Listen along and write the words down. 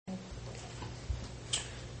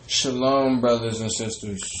Shalom, brothers and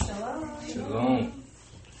sisters. Shalom. Shalom.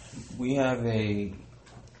 We have a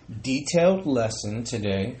detailed lesson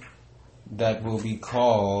today that will be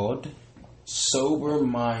called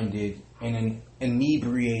Sober-Minded in an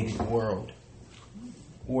Inebriated World,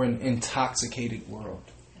 or an Intoxicated World.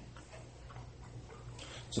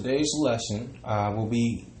 Today's lesson will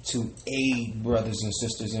be to aid brothers and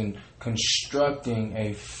sisters in constructing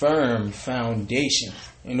a firm foundation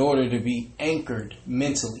in order to be anchored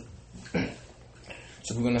mentally.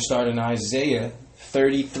 So we're going to start in Isaiah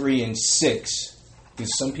 33 and 6.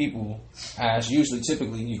 Because some people, as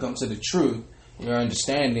typically, you come to the truth, your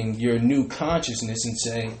understanding, your new consciousness, and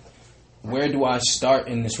say, where do I start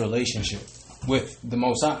in this relationship with the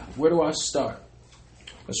Most High? Where do I start?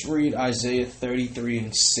 Let's read Isaiah 33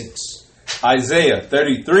 and 6. Isaiah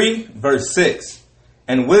 33, verse 6.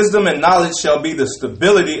 And wisdom and knowledge shall be the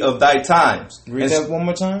stability of thy times. Read that one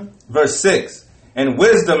more time. Verse 6. And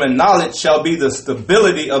wisdom and knowledge shall be the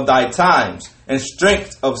stability of thy times, and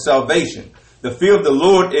strength of salvation. The fear of the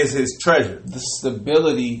Lord is his treasure. The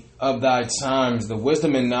stability of thy times, the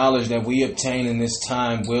wisdom and knowledge that we obtain in this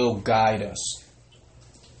time will guide us.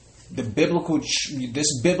 This biblical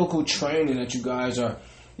training that you guys are,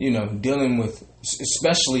 dealing with,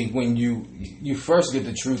 especially when you first get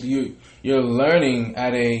the truth, you're learning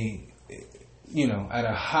at a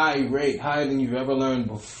high rate, higher than you've ever learned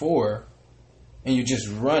before, and you're just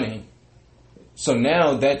running. So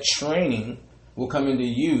now that training will come into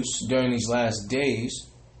use during these last days.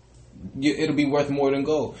 It'll be worth more than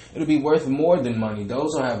gold. It'll be worth more than money.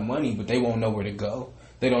 Those will have money, but they won't know where to go.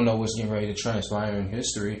 They don't know what's getting ready to transpire in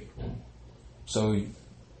history. So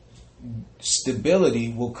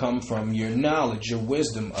stability will come from your knowledge, your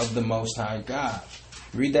wisdom of the Most High God.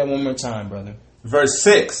 Read that one more time, brother. Verse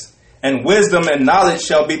 6. And wisdom and knowledge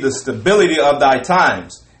shall be the stability of thy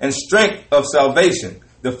times, and strength of salvation.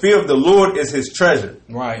 The fear of the Lord is his treasure.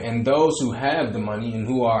 Right, and those who have the money and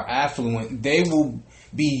who are affluent, they will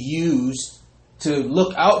be used to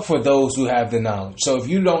look out for those who have the knowledge. So if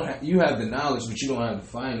you have the knowledge but you don't have the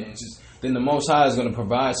finances, then the Most High is going to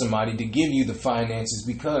provide somebody to give you the finances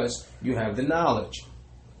because you have the knowledge.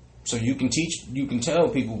 So you can tell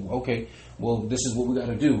people, okay, well, this is what we got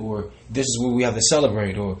to do, or this is what we have to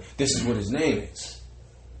celebrate, or this is what his name is.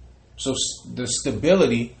 So the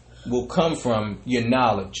stability will come from your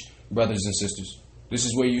knowledge, brothers and sisters. This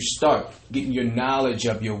is where you start, getting your knowledge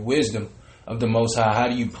up, your wisdom of the Most High. How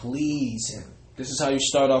do you please him? This is how you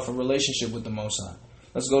start off a relationship with the Most High.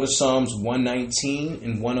 Let's go to Psalms 119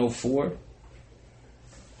 and 104.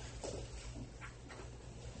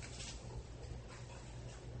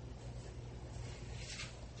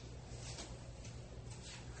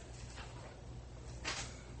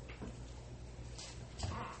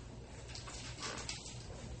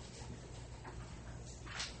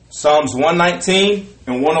 Psalms 119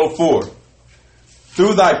 and 104.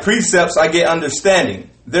 Through thy precepts I get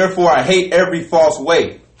understanding. Therefore I hate every false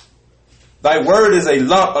way. Thy word is a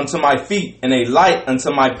lamp unto my feet and a light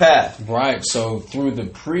unto my path. Right. So through the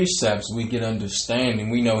precepts we get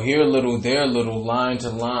understanding. We know here a little, there a little, line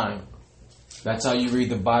to line. That's how you read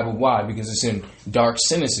the Bible. Why? Because it's in dark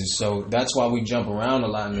sentences. So that's why we jump around a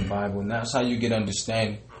lot in the Bible. And that's how you get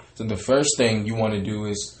understanding. So the first thing you want to do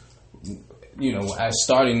is, as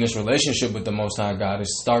starting this relationship with the Most High God,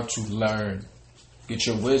 is start to learn. Get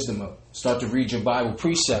your wisdom up. Start to read your Bible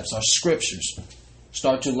precepts, our scriptures.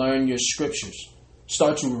 Start to learn your scriptures.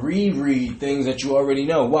 Start to reread things that you already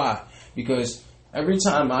know. Why? Because every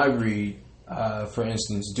time I read, for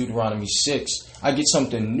instance, Deuteronomy 6, I get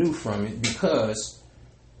something new from it because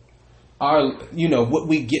what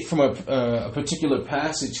we get from a particular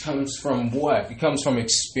passage comes from what? It comes from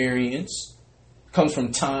experience. It comes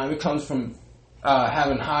from time. It comes from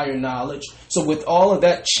having higher knowledge. So with all of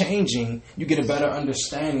that changing, you get a better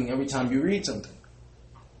understanding every time you read something.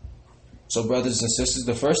 So brothers and sisters,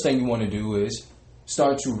 the first thing you want to do is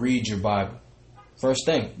start to read your Bible. First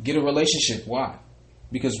thing, get a relationship. Why?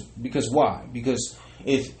 Because why? Because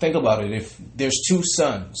think about it, if there's two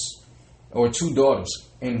sons or two daughters,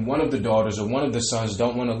 and one of the daughters or one of the sons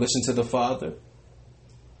don't want to listen to the father,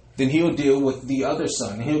 then he'll deal with the other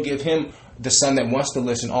son. And he'll give him, the son that wants to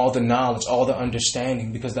listen, all the knowledge, all the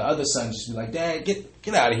understanding, because the other son just be like, Dad,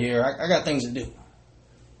 get out of here. I got things to do.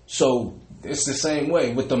 So it's the same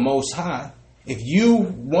way with the Most High. If you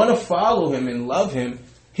want to follow him and love him,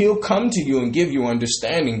 he'll come to you and give you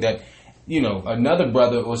understanding that, another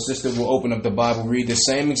brother or sister will open up the Bible, read the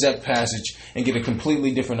same exact passage, and get a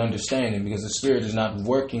completely different understanding because the Spirit is not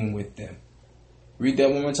working with them. Read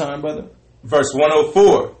that one more time, brother. Verse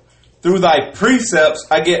 104. Through thy precepts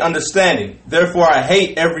I get understanding. Therefore I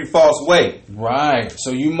hate every false way. Right.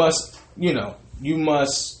 So you must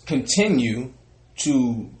continue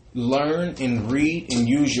to learn and read and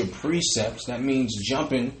use your precepts. That means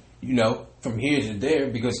jumping, from here to there,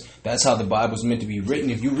 because that's how the Bible's meant to be written.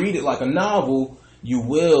 If you read it like a novel, you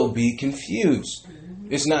will be confused.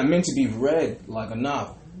 It's not meant to be read like a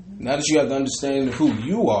novel. Now that you have the understanding of who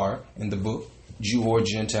you are in the book, Jew or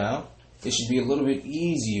Gentile, it should be a little bit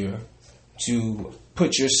easier to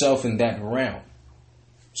put yourself in that realm.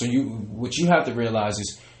 So what you have to realize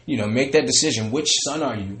is, make that decision. Which son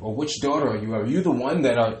are you, or which daughter are you? Are you the one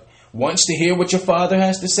that wants to hear what your father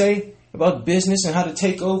has to say about business and how to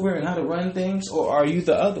take over and how to run things, or are you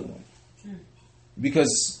the other one?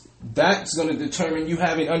 Because that's going to determine you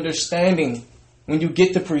having understanding when you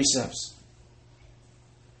get the precepts.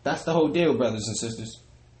 That's the whole deal, brothers and sisters.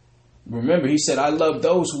 Remember, he said, I love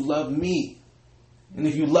those who love me. And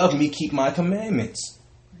if you love me, keep my commandments.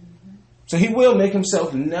 So he will make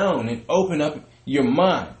himself known and open up your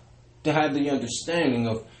mind to have the understanding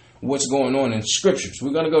of what's going on in scriptures.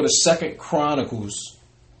 We're going to go to 2 Chronicles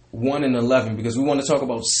 1 and 11 because we want to talk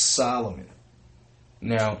about Solomon.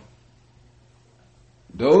 Now,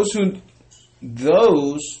 those who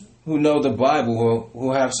know the Bible,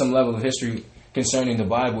 who have some level of history concerning the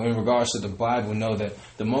Bible in regards to the Bible, know that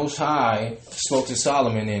the Most High spoke to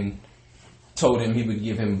Solomon and told him he would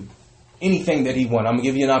give him anything that he wanted. I'm going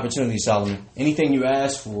to give you an opportunity, Solomon. Anything you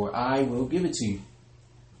ask for, I will give it to you.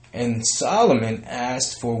 And Solomon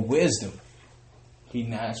asked for wisdom. He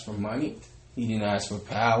didn't ask for money. He didn't ask for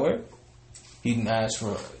power. He didn't ask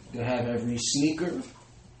to have every sneaker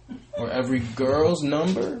or every girl's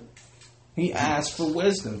number. He asked for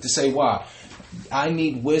wisdom to say, why? I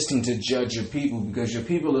need wisdom to judge your people because your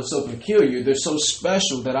people are so peculiar. They're so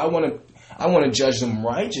special that I want to judge them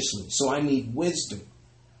righteously. So I need wisdom.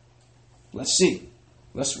 Let's see.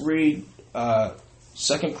 Let's read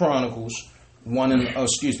 2 Chronicles 1 and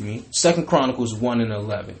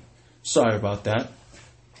 11. Sorry about that.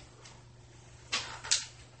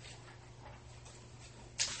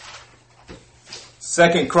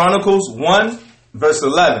 2 Chronicles 1, verse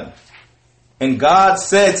 11. And God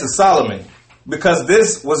said to Solomon, because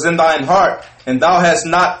this was in thine heart, and thou hast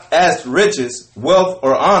not asked riches, wealth,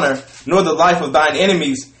 or honor, nor the life of thine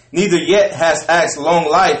enemies, neither yet hast asked long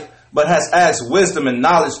life, but hast asked wisdom and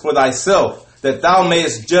knowledge for thyself, that thou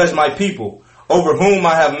mayest judge my people, over whom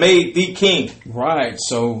I have made thee king. Right,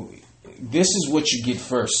 so this is what you get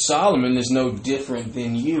first. Solomon is no different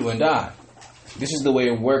than you and I. This is the way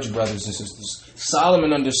it works, brothers and sisters.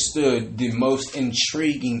 Solomon understood the most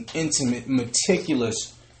intriguing, intimate,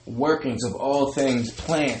 meticulous workings of all things,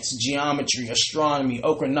 plants, geometry, astronomy,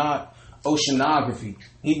 oceanography.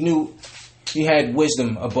 He knew he had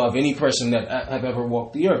wisdom above any person that have ever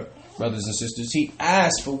walked the earth, brothers and sisters. He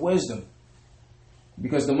asked for wisdom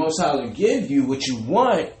because the Most High will give you what you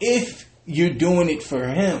want if you're doing it for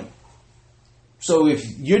Him. So if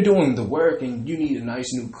you're doing the work and you need a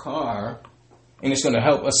nice new car and it's going to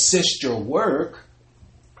help assist your work,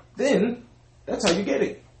 then that's how you get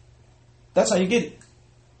it. That's how you get it.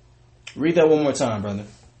 Read that one more time, brother.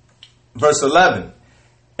 Verse 11.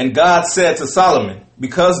 And God said to Solomon,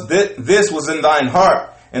 because this was in thine heart,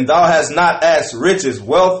 and thou hast not asked riches,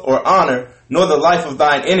 wealth, or honor, nor the life of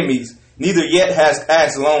thine enemies, neither yet hast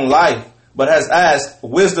asked long life, but hast asked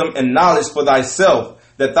wisdom and knowledge for thyself,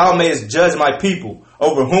 that thou mayest judge my people,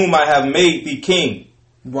 over whom I have made thee king.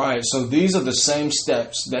 Right, so these are the same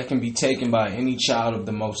steps that can be taken by any child of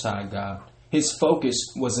the Most High God. His focus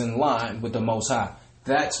was in line with the Most High.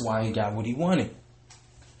 That's why he got what he wanted.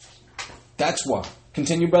 That's why.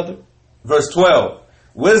 Continue, brother. Verse 12.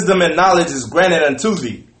 Wisdom and knowledge is granted unto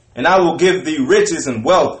thee, and I will give thee riches and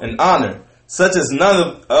wealth and honor, such as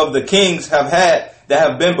none of the kings have had that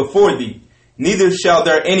have been before thee. Neither shall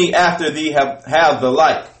there any after thee have the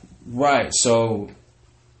like. Right, so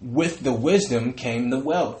with the wisdom came the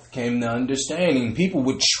wealth, came the understanding. People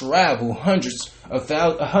would travel thousands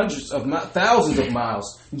of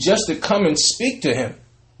miles just to come and speak to him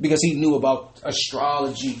because he knew about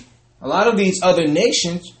astrology. A lot of these other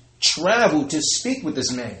nations traveled to speak with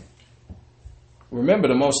this man. Remember,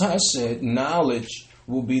 the Most High said, knowledge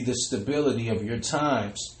will be the stability of your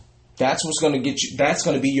times. That's what's going to get you. That's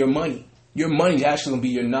going to be your money. Your money is actually going to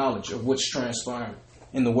be your knowledge of what's transpiring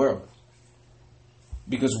in the world.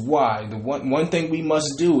 Because why? The one thing we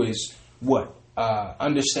must do is what?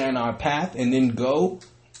 Understand our path and then go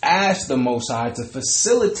ask the Most High to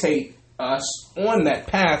facilitate us on that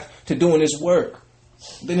path to doing His work.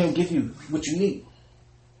 Then He'll give you what you need.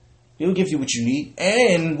 He'll give you what you need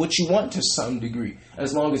and what you want to some degree,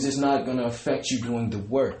 as long as it's not going to affect you doing the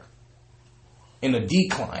work. in a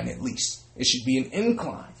decline at least. It should be an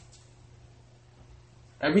incline.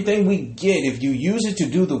 Everything we get, if you use it to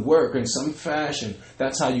do the work in some fashion,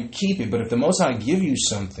 that's how you keep it. But if the Most High give you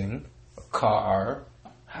something, a car,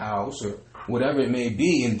 a house, or whatever it may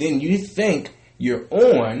be, and then you think you're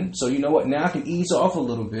on, so you know what, now I can ease off a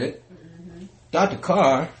little bit. Got the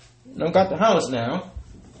car, got the house now.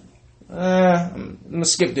 I'm going to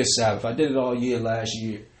skip this Sabbath. I did it all year last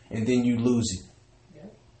year. And then you lose it.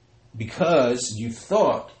 Because you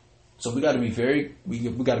thought. So we got to be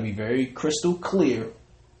very crystal clear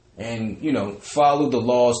and, follow the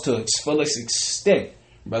laws to its fullest extent,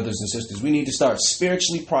 brothers and sisters. We need to start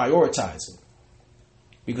spiritually prioritizing.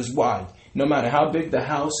 Because why? No matter how big the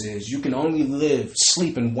house is, you can only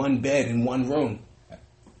sleep in one bed in one room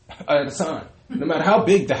at a time. No matter how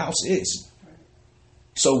big the house is.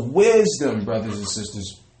 So wisdom, brothers and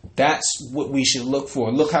sisters, that's what we should look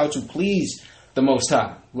for. Look how to please the Most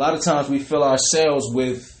High. A lot of times we fill ourselves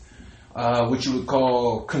with what you would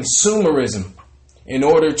call consumerism in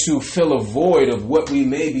order to fill a void of what we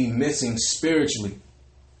may be missing spiritually.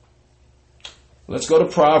 Let's go to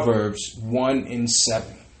Proverbs 1:7.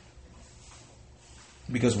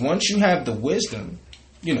 Because once you have the wisdom,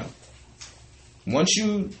 once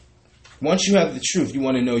you have the truth, you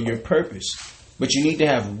want to know your purpose. But you need to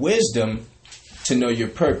have wisdom to know your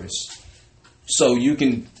purpose. So you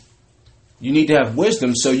need to have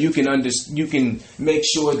wisdom so you can make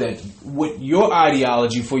sure that what your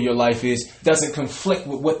ideology for your life is doesn't conflict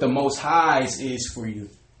with what the Most High's is for you.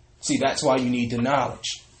 See, that's why you need the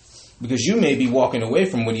knowledge. Because you may be walking away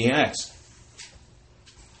from what He has.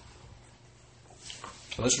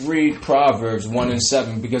 Let's read Proverbs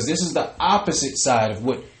 1:7, because this is the opposite side of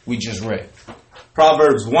what we just read.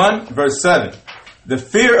 Proverbs 1, verse 7. The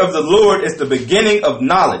fear of the Lord is the beginning of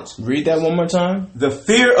knowledge. Read that one more time. The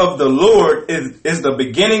fear of the Lord is the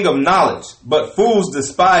beginning of knowledge, but fools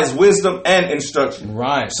despise wisdom and instruction.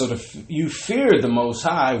 Right. So you fear the Most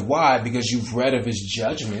High. Why? Because you've read of His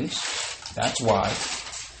judgments. That's why.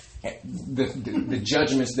 The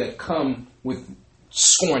judgments that come with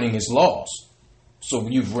scorning His laws. So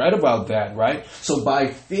you've read about that, right? So by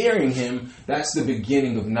fearing Him, that's the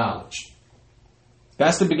beginning of knowledge.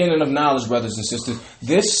 That's the beginning of knowledge, brothers and sisters.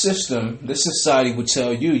 This system, this society would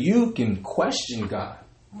tell you, you can question God.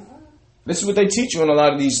 This is what they teach you in a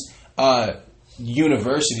lot of these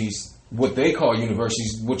universities, what they call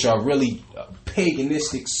universities, which are really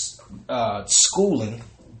paganistic schooling.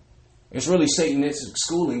 It's really Satanistic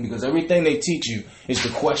schooling because everything they teach you is to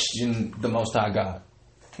question the Most High God.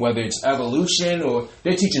 Whether it's evolution or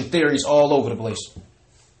they're teaching theories all over the place.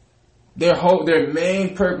 Their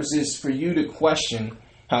main purpose is for you to question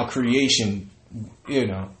how creation,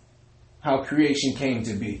 how creation came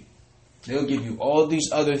to be. They'll give you all these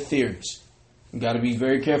other theories. You got to be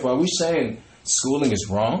very careful. Are we saying schooling is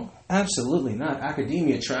wrong? Absolutely not.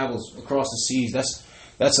 Academia travels across the seas.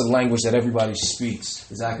 That's a language that everybody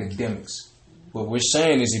speaks, is academics. What we're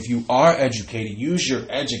saying is if you are educated, use your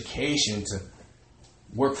education to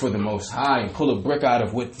work for the Most High and pull a brick out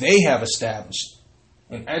of what they have established.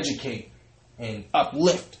 And educate and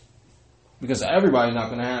uplift. Because everybody's not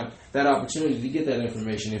going to have that opportunity to get that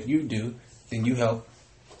information. If you do, then you help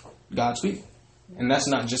God's people. And that's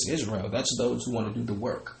not just Israel. That's those who want to do the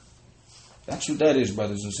work. That's what that is,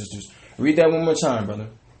 brothers and sisters. Read that one more time, brother.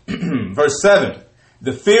 Verse 7.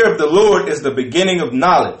 The fear of the Lord is the beginning of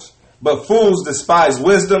knowledge, but fools despise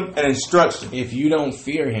wisdom and instruction. If you don't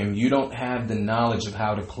fear Him, you don't have the knowledge of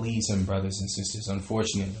how to please Him, brothers and sisters,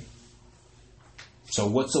 unfortunately. So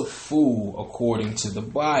what's a fool according to the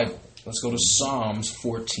Bible? Let's go to Psalms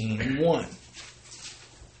 14:1.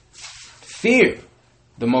 Fear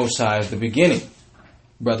the Most High is the beginning,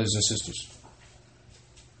 brothers and sisters.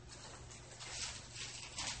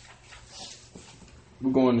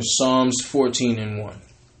 We're going to Psalms 14:1.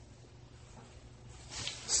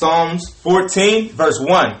 Psalms 14, verse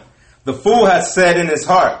 1. The fool has said in his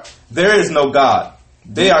heart, there is no God.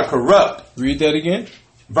 They are corrupt. Read that again.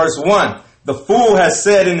 Verse 1. The fool has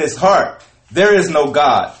said in his heart, there is no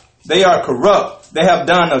God. They are corrupt. They have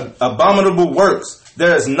done abominable works.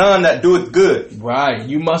 There is none that doeth good. Right.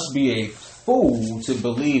 You must be a fool to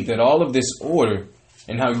believe that all of this order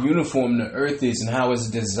and how uniform the earth is and how it's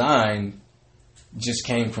designed just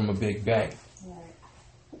came from a big bang.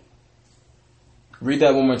 Read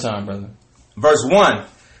that one more time, brother. Verse 1.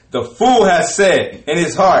 The fool has said in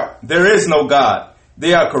his heart, there is no God.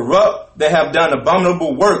 They are corrupt. They have done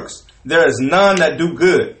abominable works. There is none that do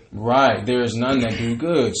good. Right. There is none that do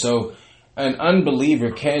good. So an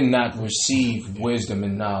unbeliever cannot receive wisdom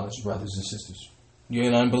and knowledge, brothers and sisters. You're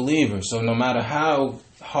an unbeliever. So no matter how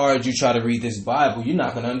hard you try to read this Bible, you're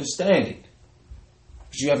not going to understand it.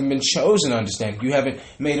 Because you haven't been chosen to understand. You haven't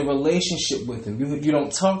made a relationship with him. You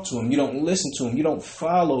don't talk to him. You don't listen to him. You don't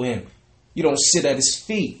follow him. You don't sit at his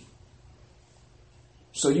feet.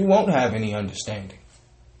 So you won't have any understanding.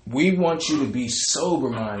 We want you to be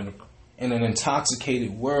sober-minded in an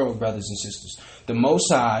intoxicated world, brothers and sisters. The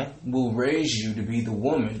Most High will raise you to be the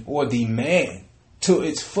woman or the man to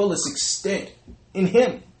its fullest extent in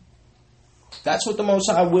him. That's what the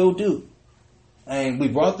Most High will do. And we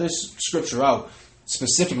brought this scripture out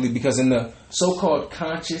specifically because in the so-called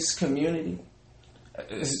conscious community,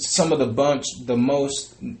 some of the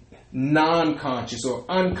most non-conscious or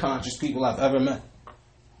unconscious people I've ever met.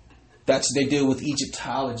 They deal with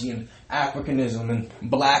Egyptology and Africanism and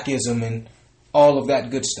Blackism and all of that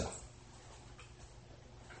good stuff.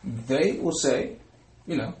 They will say,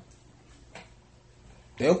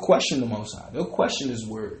 they'll question the Most High. They'll question His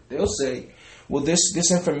Word. They'll say, well,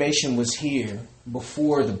 this information was here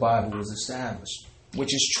before the Bible was established.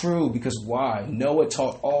 Which is true because why? Noah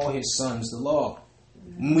taught all his sons the law.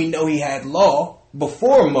 We know he had law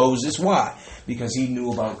before Moses. Why? Because he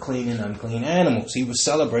knew about clean and unclean animals. He was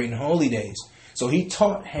celebrating holy days. So he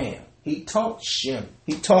taught Ham. He taught Shem.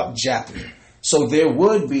 He taught Japheth. So there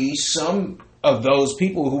would be some of those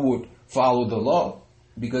people who would follow the law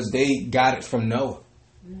because they got it from Noah.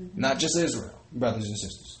 Not just Israel, brothers and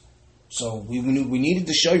sisters. So we needed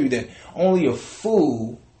to show you that only a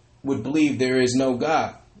fool would believe there is no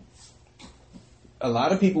God. A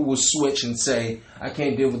lot of people will switch and say, I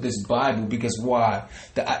can't deal with this Bible because why?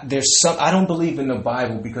 I don't believe in the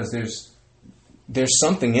Bible because there's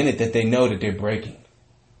something in it that they know that they're breaking.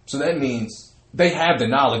 So that means they have the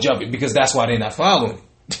knowledge of it because that's why they're not following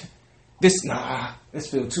it. This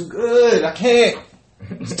feels too good. I can't.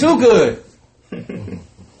 It's too good.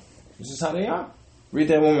 This is how they are. Read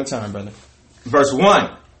that one more time, brother. Verse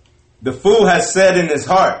 1. The fool has said in his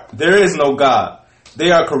heart, there is no God.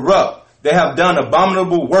 They are corrupt. They have done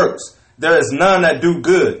abominable works. There is none that do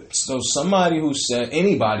good. So anybody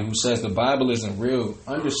who says the Bible isn't real,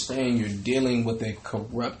 understand you're dealing with a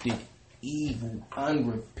corrupted, evil,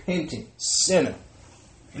 unrepentant sinner.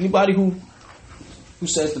 Anybody who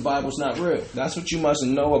says the Bible's not real, that's what you must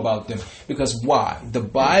know about them. Because why? The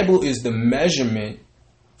Bible is the measurement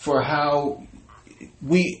for how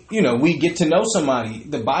we get to know somebody.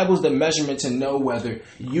 The Bible's the measurement to know whether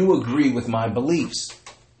you agree with my beliefs.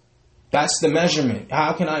 That's the measurement.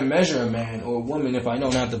 How can I measure a man or a woman if I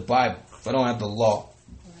don't have the Bible, if I don't have the law?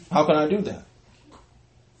 How can I do that?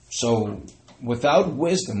 So, without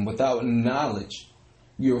wisdom, without knowledge,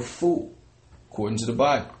 you're a fool, according to the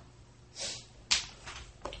Bible.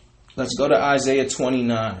 Let's go to Isaiah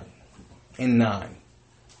 29 and 9.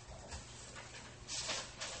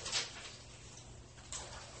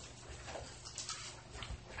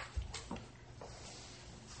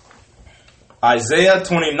 Isaiah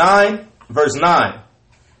 29, verse 9.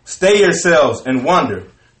 Stay yourselves and wonder.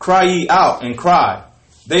 Cry ye out and cry.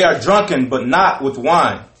 They are drunken, but not with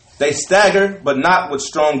wine. They stagger, but not with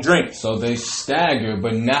strong drink. So they stagger,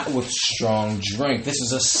 but not with strong drink. This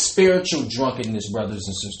is a spiritual drunkenness, brothers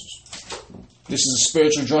and sisters. This is a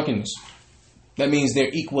spiritual drunkenness. That means their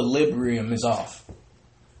equilibrium is off.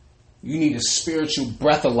 You need a spiritual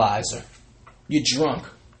breathalyzer. You're drunk.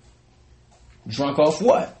 Drunk off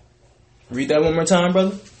what? Read that one more time,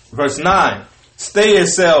 brother. Verse 9. Stay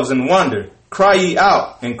yourselves and wonder. Cry ye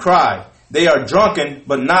out and cry. They are drunken,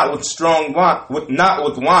 but not with strong wine, not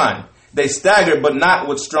with wine. They stagger, but not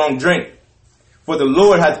with strong drink. For the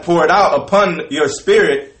Lord hath poured out upon your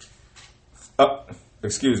spirit.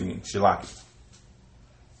 Shalaki.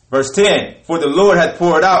 Verse 10. For the Lord hath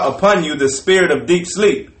poured out upon you the spirit of deep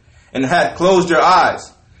sleep, and hath closed your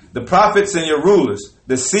eyes. The prophets and your rulers,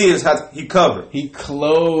 the seers hath he covered. He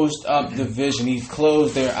closed up the vision. He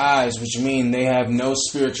closed their eyes, which means they have no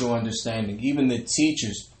spiritual understanding. Even the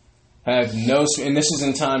teachers have no, and this is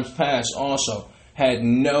in times past also, had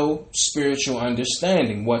no spiritual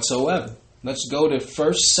understanding whatsoever. Let's go to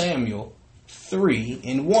 1 Samuel 3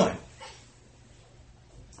 and 1.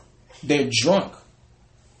 They're drunk.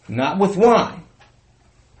 Not with wine,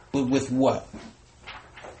 but with what?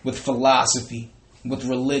 With philosophy. With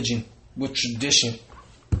religion, with tradition.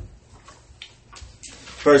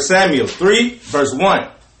 1 Samuel 3, verse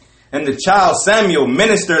 1. And the child Samuel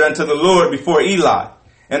ministered unto the Lord before Eli.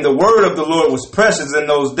 And the word of the Lord was precious in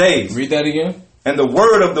those days. Read that again. And the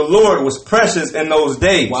word of the Lord was precious in those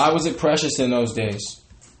days. Why was it precious in those days?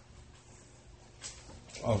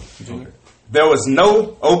 There was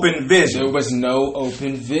no open vision. There was no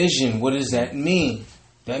open vision. What does that mean?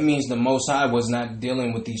 That means the Most High was not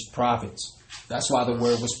dealing with these prophets. That's why the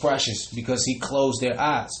word was precious, because he closed their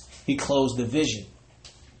eyes. He closed the vision.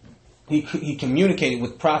 He communicated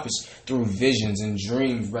with prophets through visions and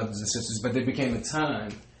dreams, brothers and sisters. But there became a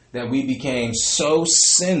time that we became so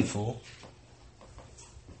sinful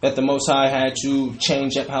that the Most High had to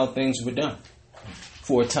change up how things were done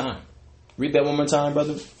for a time. Read that one more time,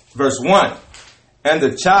 brother. Verse 1. And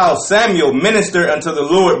the child Samuel ministered unto the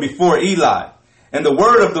Lord before Eli. And the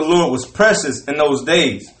word of the Lord was precious in those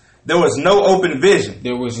days. There was no open vision.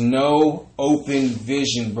 There was no open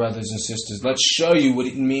vision, brothers and sisters. Let's show you what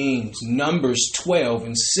it means. Numbers 12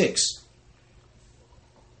 and 6.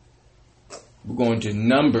 We're going to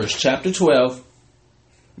Numbers chapter 12,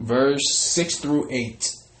 verse 6 through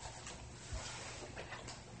 8.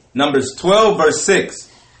 Numbers 12, verse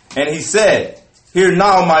 6. And he said, Hear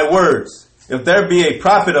now my words. If there be a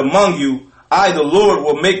prophet among you, I, the Lord,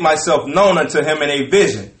 will make myself known unto him in a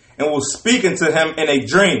vision, and will speak unto him in a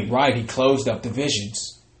dream. Right, he closed up the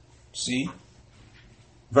visions. See?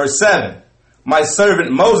 Verse 7. My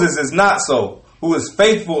servant Moses is not so, who is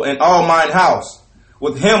faithful in all mine house.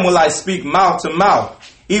 With him will I speak mouth to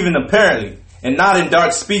mouth, even apparently, and not in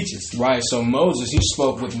dark speeches. Right, so Moses, he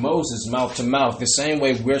spoke with Moses mouth to mouth, the same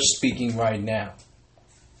way we're speaking right now.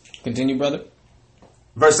 Continue, brother.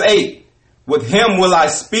 Verse 8. With him will I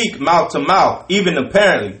speak mouth to mouth, even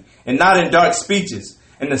apparently, and not in dark speeches.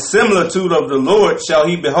 And the similitude of the Lord shall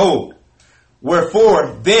he behold.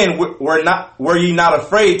 Wherefore, then were ye not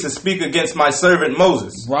afraid to speak against my servant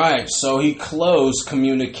Moses? Right, so he closed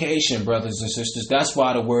communication, brothers and sisters. That's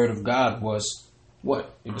why the word of God was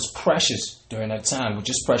what? It was precious during that time, which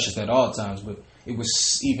is precious at all times, but it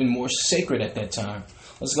was even more sacred at that time.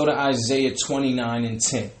 Let's go to Isaiah 29 and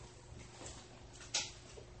 10.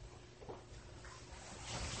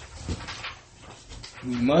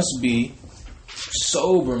 We must be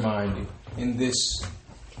sober-minded in this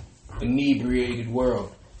inebriated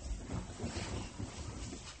world.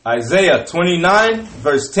 Isaiah 29,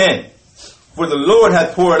 verse 10. For the Lord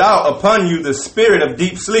hath poured out upon you the spirit of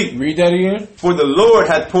deep sleep. Read that again. For the Lord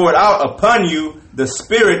hath poured out upon you the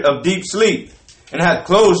spirit of deep sleep, and hath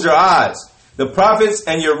closed your eyes, the prophets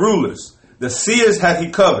and your rulers. The seers hath he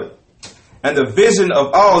covered. And the vision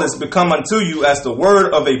of all is become unto you as the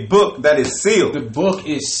word of a book that is sealed. The book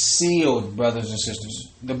is sealed, brothers and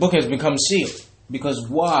sisters. The book has become sealed. Because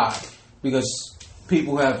why? Because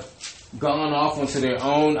people have gone off into their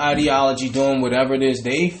own ideology, doing whatever it is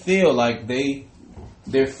they feel like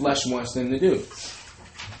their flesh wants them to do.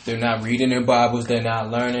 They're not reading their Bibles. They're not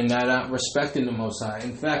learning. They're not respecting the Most High.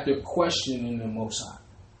 In fact, they're questioning the Most High.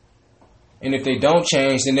 And if they don't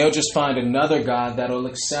change, then they'll just find another God that'll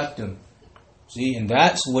accept them. See, and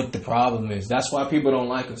that's what the problem is. That's why people don't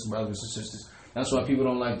like us, brothers and sisters. That's why people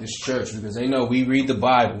don't like this church, because they know we read the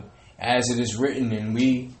Bible as it is written, and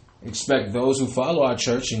we expect those who follow our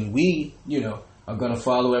church, and we, are going to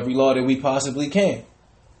follow every law that we possibly can.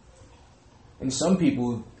 And some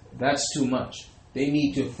people, that's too much. They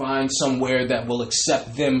need to find somewhere that will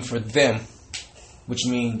accept them for them, which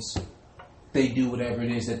means they do whatever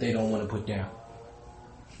it is that they don't want to put down.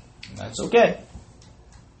 That's okay.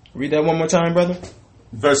 Read that one more time, brother.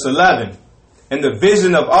 Verse 11. And the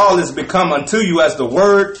vision of all is become unto you as the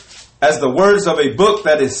words of a book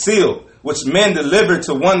that is sealed, which men deliver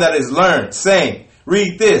to one that is learned, saying,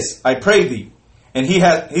 Read this, I pray thee. And he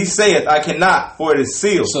saith, I cannot, for it is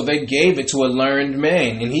sealed. So they gave it to a learned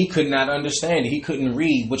man, and he could not understand it. He couldn't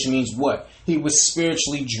read, which means what? He was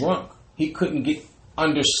spiritually drunk. He couldn't get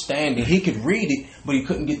understanding. He could read it, but he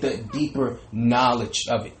couldn't get the deeper knowledge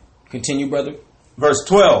of it. Continue, brother. Verse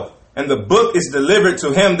 12. And the book is delivered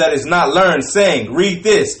to him that is not learned, saying, Read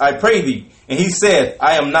this, I pray thee. And he said,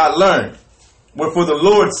 I am not learned. Wherefore the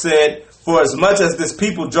Lord said, For as much as this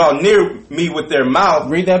people draw near me with their mouth.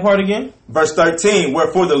 Read that part again. Verse 13.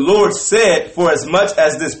 Wherefore the Lord said, For as much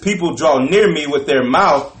as this people draw near me with their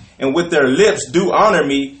mouth, and with their lips do honor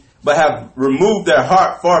me, but have removed their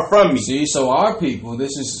heart far from me. See, so our people,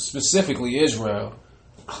 this is specifically Israel,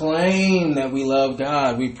 claim that we love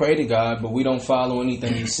God, we pray to God, but we don't follow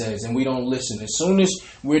anything he says, and we don't listen. As soon as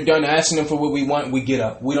we're done asking him for what we want, we get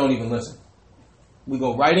up. We don't even listen. We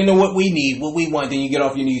go right into what we need, what we want, then you get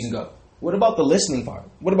off your knees and go. What about the listening part?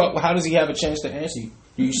 What about how does he have a chance to answer you?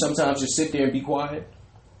 Do you sometimes just sit there and be quiet?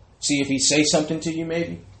 See if he say something to you,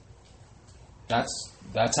 maybe?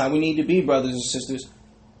 That's how we need to be, brothers and sisters.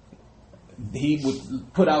 He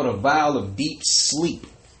would put out a vial of deep sleep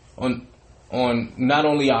on not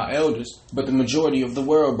only our elders, but the majority of the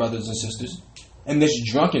world, brothers and sisters. And this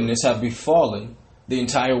drunkenness have befallen the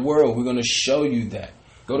entire world. We're going to show you that.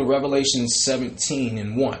 Go to Revelation 17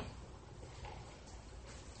 and 1.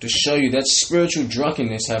 To show you that spiritual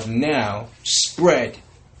drunkenness have now spread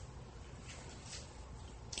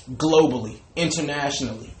globally,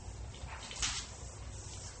 internationally.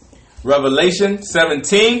 Revelation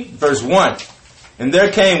 17, verse 1. And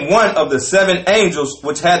there came one of the 7 angels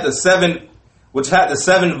which had the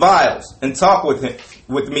seven vials, and talked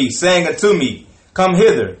with me, saying unto me, Come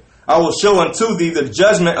hither, I will show unto thee the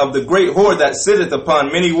judgment of the great whore that sitteth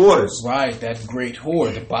upon many waters. Right, that great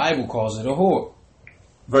whore. The Bible calls it a whore.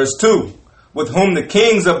 Verse 2. With whom the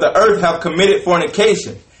kings of the earth have committed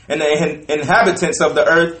fornication, and the inhabitants of the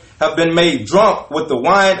earth have been made drunk with the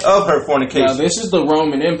wine of her fornication. Now this is the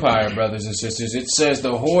Roman Empire, brothers and sisters. It says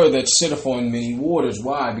the whore that sitteth on many waters.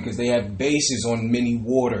 Why? Because they have bases on many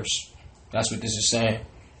waters. That's what this is saying.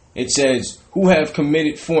 It says, who have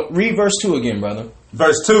committed read verse 2 again, brother.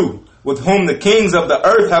 Verse 2. With whom the kings of the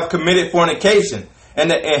earth have committed fornication,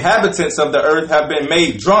 and the inhabitants of the earth have been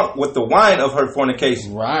made drunk with the wine of her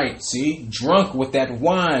fornication. Right, see? Drunk with that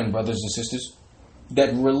wine, brothers and sisters.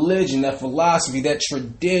 That religion, that philosophy, that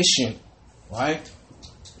tradition. Right?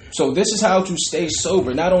 So this is how to stay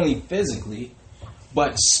sober, not only physically,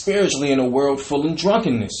 but spiritually in a world full of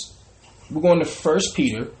drunkenness. We're going to 1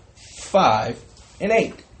 Peter 5 and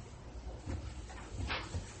 8.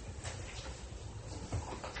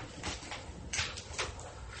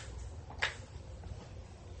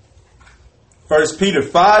 First Peter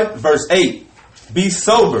 5, verse 8. Be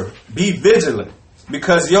sober, be vigilant,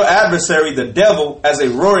 because your adversary, the devil, as a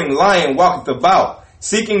roaring lion, walketh about,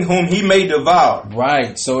 seeking whom he may devour.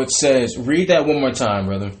 Right, so it says, read that one more time,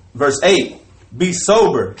 brother. Verse 8. Be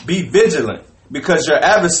sober, be vigilant, because your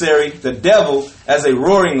adversary, the devil, as a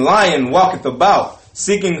roaring lion, walketh about,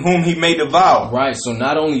 seeking whom he may devour. Right, so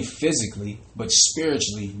not only physically, but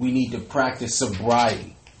spiritually, we need to practice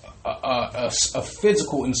sobriety. A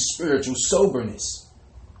physical and spiritual soberness.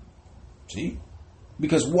 See?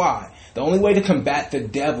 Because why? The only way to combat the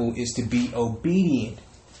devil is to be obedient.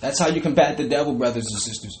 That's how you combat the devil, brothers and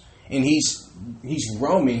sisters. And he's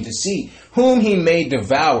roaming to see whom he may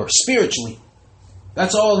devour spiritually.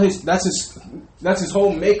 That's his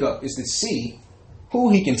whole makeup, is to see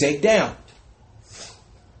who he can take down.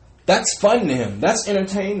 That's fun to him. That's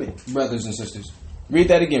entertainment, brothers and sisters. Read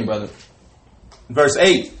that again, brother. Verse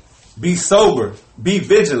 8. Be sober, be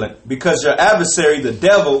vigilant, because your adversary, the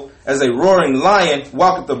devil, as a roaring lion,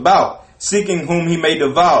 walketh about, seeking whom he may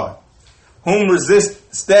devour. Whom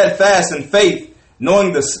resist steadfast in faith,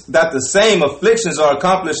 knowing that the same afflictions are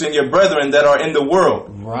accomplished in your brethren that are in the world.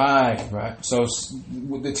 Right. So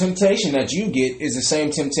the temptation that you get is the same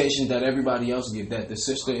temptation that everybody else get, that the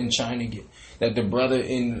sister in China get, that the brother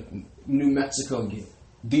in New Mexico get.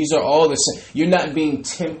 These are all the same. You're not being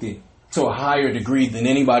tempted to a higher degree than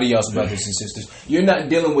anybody else, brothers and sisters. You're not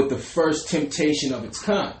dealing with the first temptation of its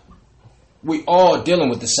kind. We all dealing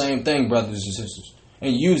with the same thing, brothers and sisters.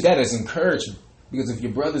 And use that as encouragement. Because if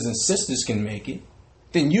your brothers and sisters can make it,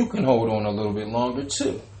 then you can hold on a little bit longer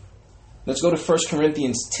too. Let's go to 1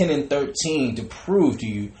 Corinthians 10 and 13 to prove to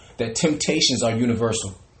you that temptations are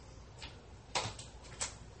universal.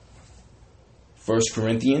 1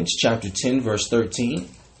 Corinthians chapter 10, verse 13.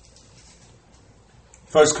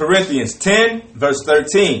 1 Corinthians 10, verse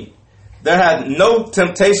 13. There hath no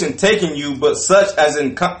temptation taken you but such as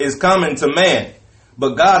is common to man.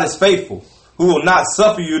 But God is faithful, who will not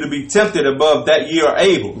suffer you to be tempted above that ye are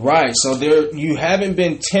able. Right, so you haven't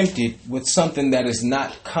been tempted with something that is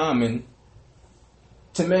not common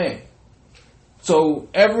to man. So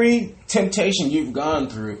every temptation you've gone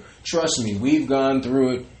through, trust me, we've gone through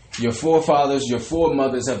it. Your forefathers, your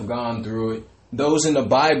foremothers have gone through it. Those in the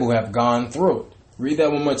Bible have gone through it. Read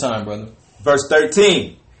that one more time, brother. Verse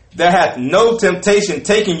 13. There hath no temptation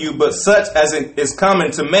taken you but such as is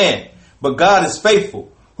common to man. But God is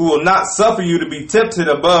faithful, who will not suffer you to be tempted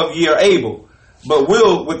above ye are able, but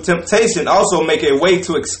will with temptation also make a way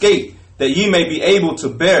to escape, that ye may be able to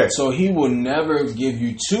bear it. So he will never give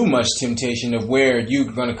you too much temptation of where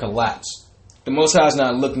you're going to collapse. The Most High is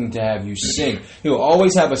not looking to have you sin. He'll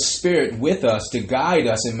always have a spirit with us to guide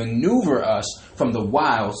us and maneuver us from the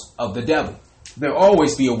wiles of the devil. There'll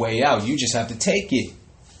always be a way out. You just have to take it.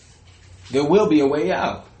 There will be a way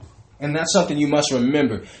out. And that's something you must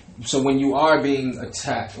remember. So when you are being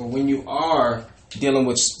attacked, or when you are dealing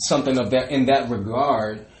with something of that in that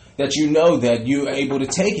regard, that you know that you're able to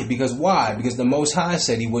take it. Because why? Because the Most High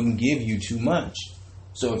said he wouldn't give you too much.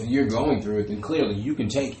 So if you're going through it, then clearly you can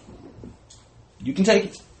take it. You can take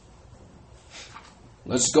it.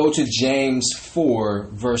 Let's go to James 4,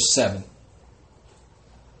 verse 7.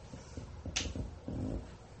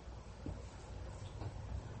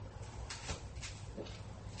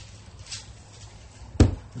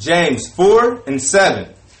 James 4 and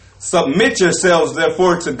 7. Submit yourselves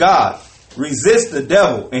therefore to God. Resist the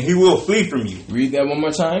devil, and he will flee from you. Read that one more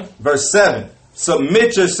time. Verse 7.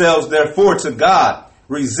 Submit yourselves therefore to God.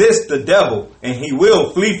 resist the devil, and he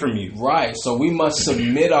will flee from you. Right. So we must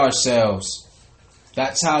submit ourselves.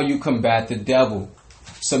 That's how you combat the devil.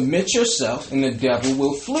 Submit yourself and the devil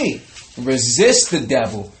will flee. Resist the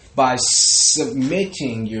devil by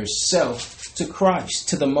submitting yourself to Christ,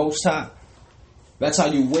 to the Most High. That's how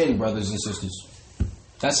you win, brothers and sisters.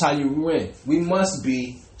 That's how you win. We must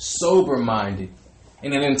be sober-minded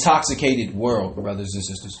in an intoxicated world, brothers and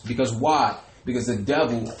sisters. Because why? Because the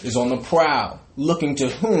devil is on the prowl, looking to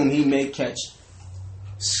whom he may catch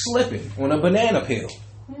slipping on a banana peel.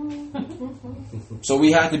 So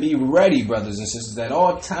we have to be ready, brothers and sisters, at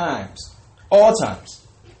all times. All times.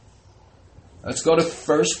 Let's go to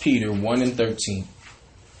 1 Peter 1 and 13.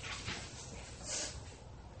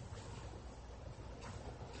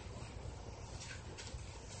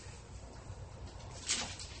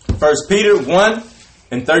 First Peter 1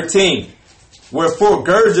 and 13. Wherefore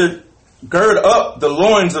gird up the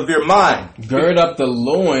loins of your mind. Gird up the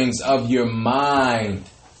loins of your mind.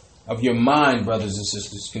 Of your mind, brothers and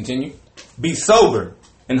sisters. Continue. Be sober,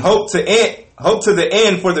 and hope to the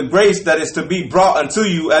end for the grace that is to be brought unto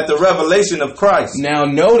you at the revelation of Christ. Now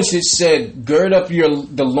notice it said, gird up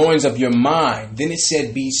the loins of your mind. Then it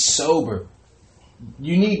said, be sober.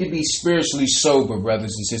 You need to be spiritually sober,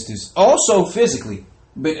 brothers and sisters. Also physically.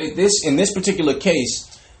 But in this particular case,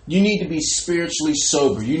 you need to be spiritually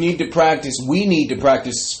sober. We need to practice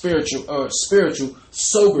spiritual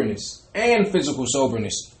soberness and physical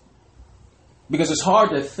soberness. Because it's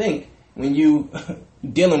hard to think when you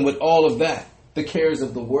dealing with all of that, the cares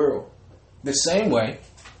of the world. The same way,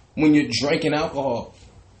 when you're drinking alcohol,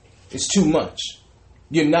 it's too much.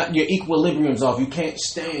 Your equilibrium's off. You can't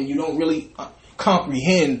stand. You don't really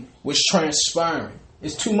comprehend what's transpiring.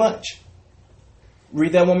 It's too much.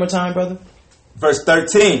 Read that one more time, brother. Verse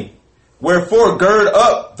 13. Wherefore gird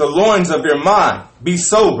up the loins of your mind, be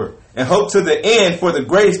sober, and hope to the end for the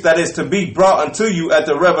grace that is to be brought unto you at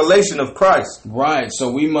the revelation of Christ. Right, so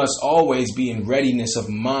we must always be in readiness of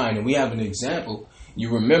mind. And we have an example.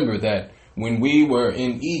 You remember that when we were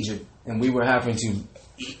in Egypt and we were having to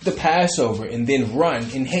eat the Passover and then run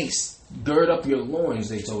in haste. Gird up your loins,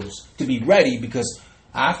 they told us, to be ready, because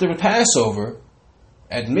after the Passover,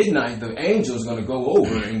 at midnight, the angel is going to go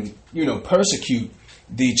over and, persecute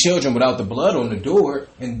the children without the blood on the door,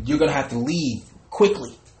 and you're going to have to leave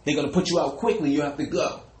quickly. They're going to put you out quickly. You have to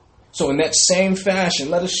go. So in that same fashion,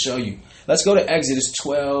 let us show you. Let's go to Exodus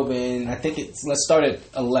 12, and let's start at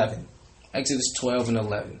 11. Exodus 12 and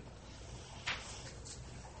 11.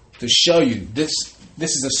 To show you, this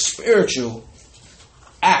is a spiritual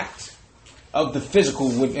act of the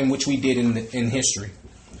physical in which we did in history.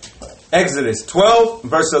 Exodus 12,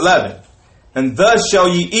 verse 11. And thus shall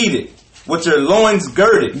ye eat it, with your loins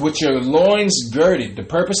girded. With your loins girded. The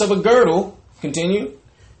purpose of a girdle, continue.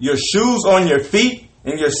 Your shoes on your feet,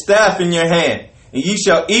 and your staff in your hand. And ye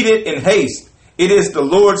shall eat it in haste. It is the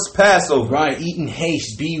Lord's Passover. Right, eat in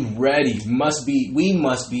haste. Be ready. We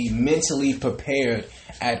must be mentally prepared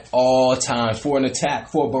at all times for an attack,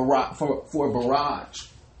 for a barrage.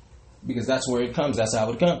 Because that's where it comes. That's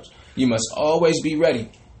how it comes. You must always be ready.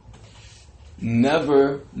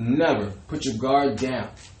 Never put your guard down.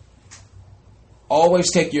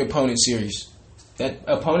 Always take your opponent serious. That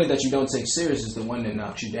opponent that you don't take serious is the one that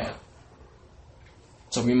knocks you down.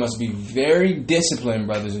 So we must be very disciplined,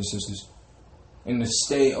 brothers and sisters, and to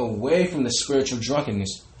stay away from the spiritual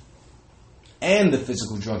drunkenness and the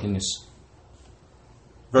physical drunkenness.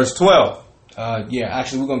 Verse 12. We're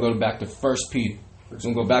going to go back to 1 Peter. So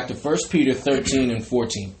we're going to go back to 1 Peter 13 and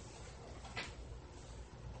 14.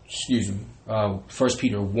 Excuse me. 1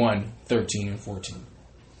 Peter 1, 13 and 14.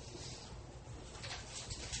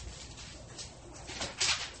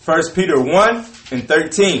 1 Peter 1 and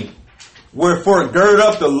 13. Wherefore gird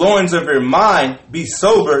up the loins of your mind, be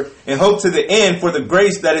sober, and hope to the end for the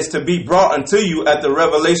grace that is to be brought unto you at the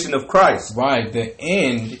revelation of Christ. Right, the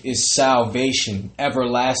end is salvation,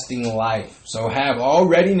 everlasting life. So have all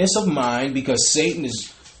readiness of mind, because Satan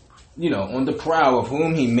is, on the prowl of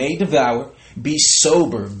whom he may devour. Be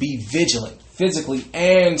sober, be vigilant, physically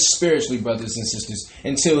and spiritually, brothers and sisters,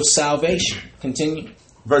 until salvation. Continue.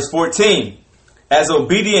 Verse 14. As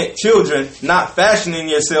obedient children, not fashioning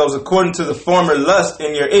yourselves according to the former lust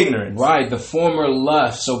in your ignorance. Right, the former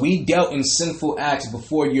lust. So we dealt in sinful acts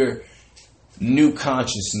before your new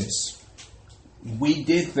consciousness. We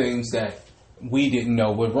did things that we didn't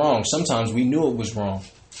know were wrong. Sometimes we knew it was wrong.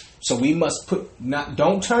 So we must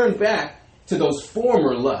don't turn back to those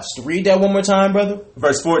former lusts. Read that one more time, brother.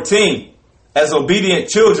 Verse 14. As obedient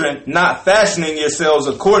children, not fashioning yourselves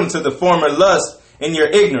according to the former lust in your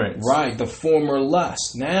ignorance. Right, the former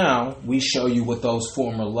lust. Now we show you what those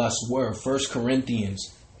former lusts were. 1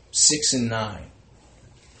 Corinthians 6 and 9.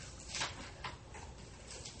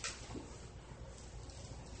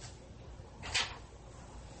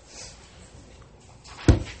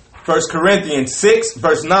 1 Corinthians 6,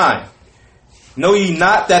 verse 9. Know ye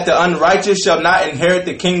not that the unrighteous shall not inherit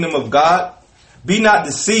the kingdom of God? Be not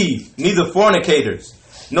deceived, neither fornicators,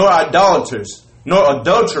 nor idolaters, nor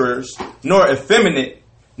adulterers, nor effeminate,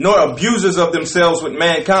 nor abusers of themselves with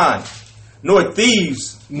mankind, nor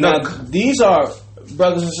thieves. Now, these are,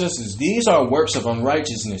 brothers and sisters, these are works of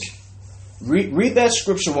unrighteousness. Read that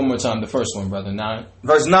scripture one more time, the first one, brother. 9.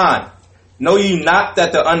 Verse 9. Know ye not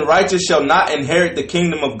that the unrighteous shall not inherit the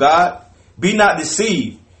kingdom of God? Be not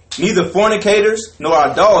deceived, neither fornicators, nor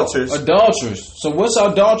idolaters. Adulterers. So what's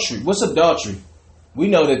adultery? What's adultery? We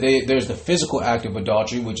know that there's the physical act of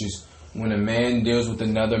adultery, which is when a man deals with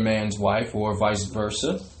another man's wife, or vice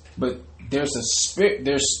versa. But there's a spirit.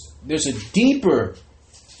 There's a deeper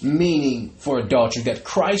meaning for adultery that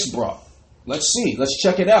Christ brought. Let's see. Let's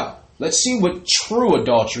check it out. Let's see what true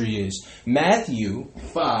adultery is. Matthew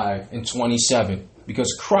 5 and 27.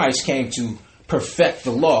 Because Christ came to perfect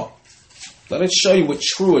the law. Let us show you what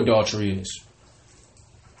true adultery is.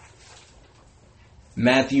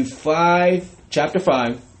 Matthew 5, chapter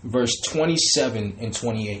 5, verse 27 and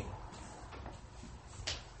 28.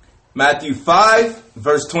 Matthew 5,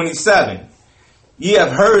 verse 27. Ye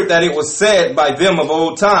have heard that it was said by them of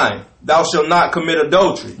old time, thou shalt not commit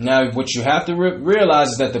adultery. Now, what you have to realize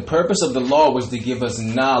is that the purpose of the law was to give us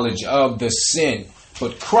knowledge of the sin.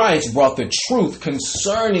 But Christ brought the truth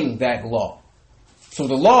concerning that law. So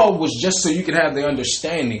the law was just so you could have the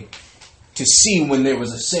understanding to see when there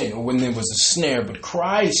was a sin or when there was a snare. But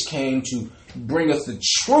Christ came to bring us the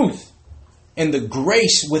truth and the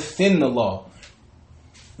grace within the law.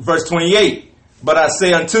 Verse 28. But I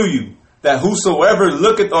say unto you, that whosoever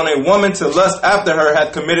looketh on a woman to lust after her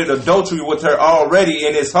hath committed adultery with her already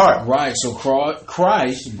in his heart. Right, so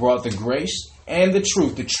Christ brought the grace and the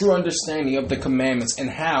truth, the true understanding of the commandments and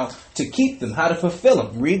how to keep them, how to fulfill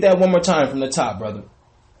them. Read that one more time from the top, brother.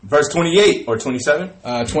 Verse 28 or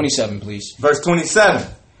 27? 27, please. Verse 27.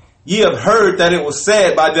 Ye have heard that it was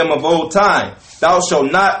said by them of old time, thou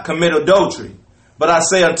shalt not commit adultery. But I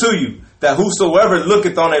say unto you, that whosoever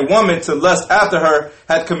looketh on a woman to lust after her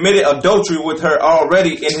hath committed adultery with her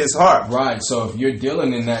already in his heart. Right, so if you're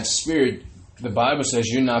dealing in that spirit, the Bible says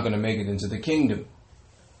you're not going to make it into the kingdom.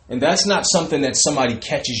 And that's not something that somebody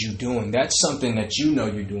catches you doing. That's something that you know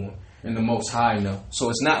you're doing and the Most High know.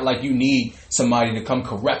 So it's not like you need somebody to come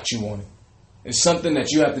correct you on it. It's something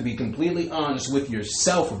that you have to be completely honest with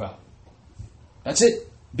yourself about. That's it.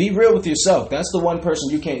 Be real with yourself. That's the one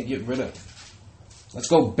person you can't get rid of. Let's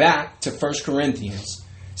go back to 1 Corinthians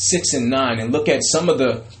 6 and 9 and look at some of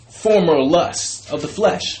the former lusts of the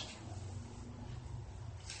flesh.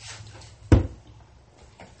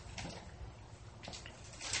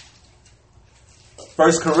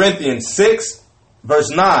 First Corinthians 6, verse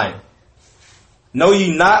 9. Know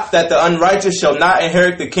ye not that the unrighteous shall not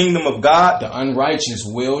inherit the kingdom of God? The unrighteous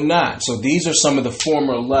will not. So these are some of the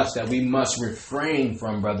former lusts that we must refrain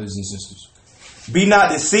from, brothers and sisters. Be not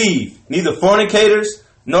deceived, neither fornicators,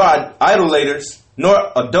 nor idolaters,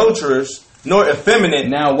 nor adulterers, nor effeminate.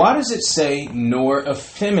 Now, why does it say nor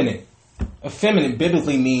effeminate? Effeminate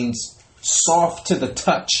biblically means soft to the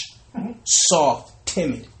touch, soft,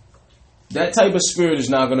 timid. That type of spirit is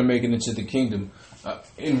not going to make it into the kingdom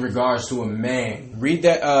in regards to a man. Read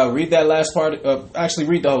that last part. Actually,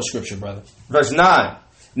 read the whole scripture, brother. Verse 9.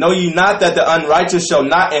 Know ye not that the unrighteous shall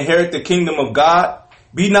not inherit the kingdom of God?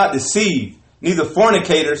 Be not deceived, neither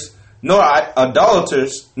fornicators, nor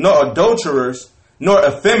idolaters, nor adulterers, nor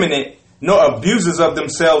effeminate, nor abusers of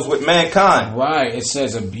themselves with mankind. Right, it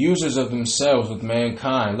says abusers of themselves with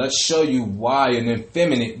mankind. Let's show you why an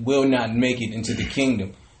effeminate will not make it into the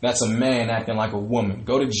kingdom. That's a man acting like a woman.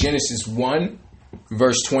 Go to Genesis 1,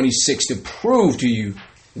 verse 26 to prove to you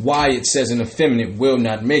why it says an effeminate will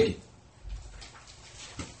not make it.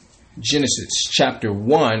 Genesis chapter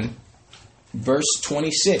 1, verse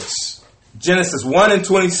 26. Genesis 1 and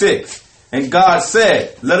 26. And God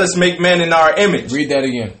said, let us make man in our image. Read that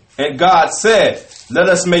again. And God said, let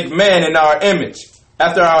us make man in our image,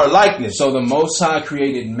 after our likeness. So the Most High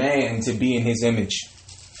created man to be in his image.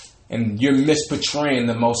 And you're misportraying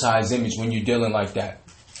the Most High's image when you're dealing like that.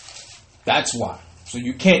 That's why. So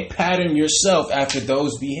you can't pattern yourself after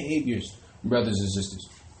those behaviors, brothers and sisters.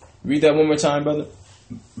 Read that one more time, brother.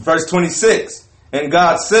 Verse 26. And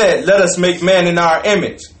God said, let us make man in our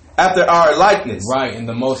image, after our likeness. Right, and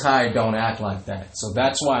the Most High don't act like that. So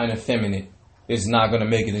that's why an effeminate is not going to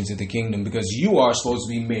make it into the kingdom, because you are supposed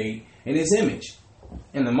to be made in his image.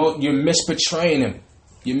 And you're misportraying him.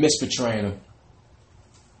 You're misportraying him.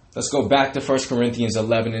 Let's go back to 1 Corinthians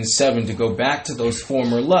 11:7 to go back to those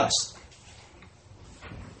former lusts.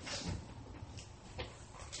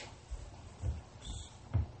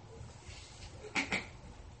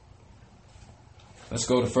 Let's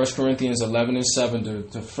go to 1 Corinthians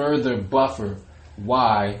 11:7 to further buffer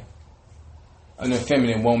why an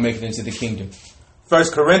effeminate won't make it into the kingdom.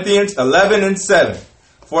 1 Corinthians 11:7.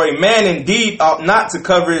 For a man indeed ought not to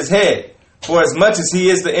cover his head, for as much as he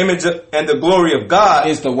is the image and the glory of God.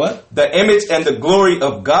 Is the what? The image and the glory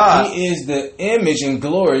of God. He is the image and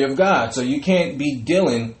glory of God. So you can't be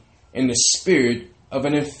dealing in the spirit of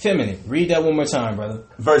an effeminate. Read that one more time, brother.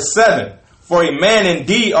 Verse 7. For a man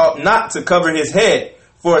indeed ought not to cover his head,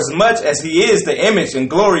 for as much as he is the image and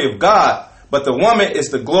glory of God, but the woman is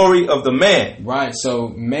the glory of the man. Right, so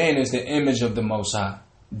man is the image of the Most High.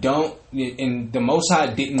 And the Most High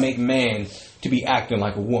didn't make man to be acting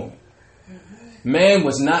like a woman. Man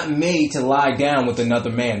was not made to lie down with another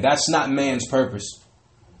man. That's not man's purpose.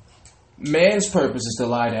 Man's purpose is to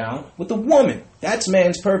lie down with a woman. That's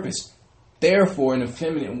man's purpose. Therefore, an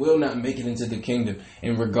effeminate will not make it into the kingdom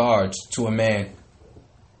in regards to a man.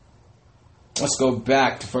 Let's go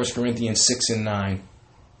back to 1 Corinthians 6:9.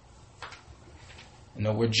 I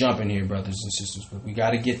know we're jumping here, brothers and sisters, but we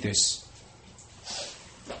got to get this.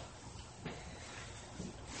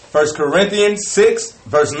 1 Corinthians 6,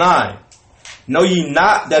 verse 9. Know ye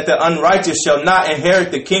not that the unrighteous shall not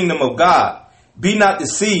inherit the kingdom of God? Be not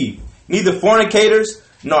deceived, neither fornicators,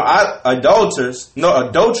 nor idolaters, nor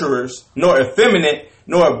adulterers, nor effeminate,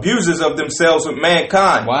 nor abusers of themselves with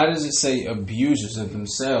mankind. Why does it say abusers of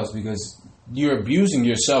themselves? Because you're abusing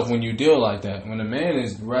yourself when you deal like that. When a man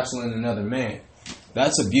is wrestling another man,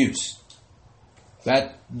 that's abuse.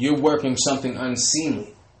 That you're working something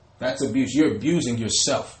unseemly. That's abuse. You're abusing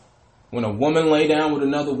yourself. When a woman lay down with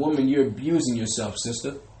another woman, you're abusing yourself,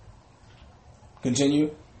 sister.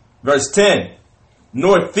 Continue. Verse 10.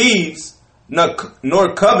 Nor thieves, nor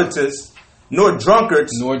covetous, nor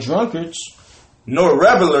drunkards, nor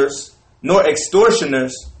revelers, nor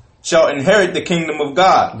extortioners shall inherit the kingdom of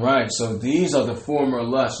God. Right, so these are the former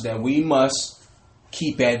lusts that we must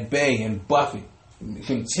keep at bay and buffet.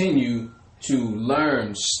 Continue to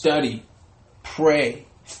learn, study, pray,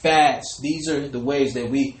 fast. These are the ways that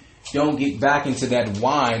we don't get back into that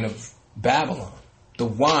wine of Babylon. The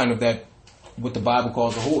wine of that, what the Bible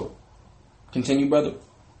calls a whore. Continue, brother.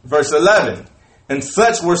 Verse 11. And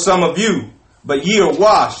such were some of you, but ye are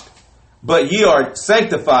washed, but ye are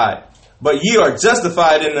sanctified, but ye are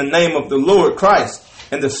justified in the name of the Lord Christ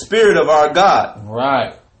and the Spirit of our God.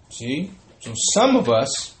 Right. See? So some of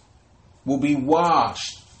us will be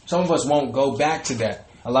washed. Some of us won't go back to that.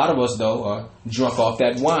 A lot of us, though, are drunk off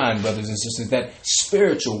that wine, brothers and sisters, that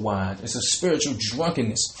spiritual wine. It's a spiritual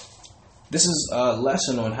drunkenness. This is a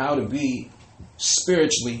lesson on how to be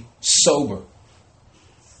spiritually sober.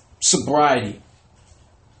 Sobriety.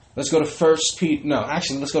 Let's go to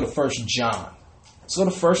let's go to 1 John. Let's go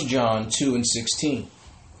to 1 John 2:16.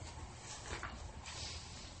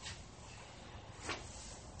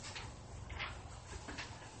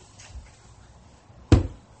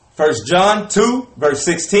 1 John 2, verse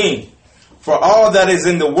 16. For all that is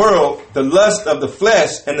in the world, the lust of the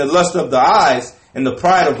flesh and the lust of the eyes and the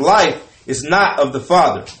pride of life is not of the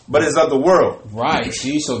Father, but is of the world. Right.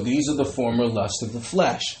 See, so these are the former lusts of the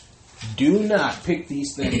flesh. Do not pick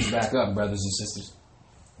these things back up, brothers and sisters.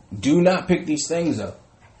 Do not pick these things up,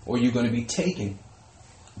 or you're going to be taken.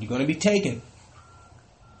 You're going to be taken.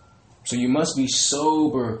 So you must be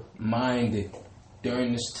sober-minded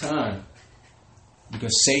during this time,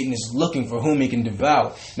 because Satan is looking for whom he can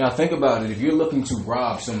devour. Now think about it. If you're looking to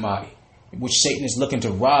rob somebody, which Satan is looking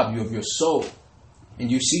to rob you of your soul, and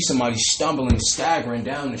you see somebody stumbling, staggering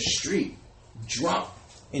down the street, drunk,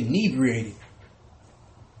 inebriated,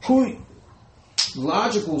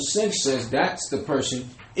 logical sense says that's the person,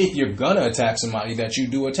 if you're gonna attack somebody, that you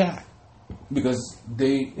do attack, because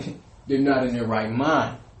they're not in their right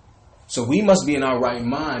mind. So we must be in our right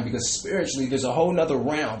mind, because spiritually there's a whole nother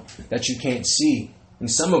realm that you can't see. And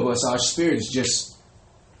some of us, our spirit is just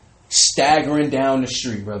staggering down the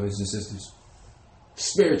street, brothers and sisters.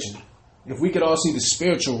 Spiritually. If we could all see the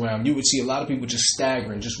spiritual realm, you would see a lot of people just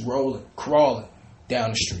staggering, just rolling, crawling down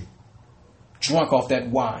the street. Drunk off that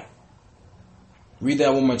wine. Read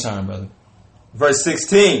that one more time, brother. Verse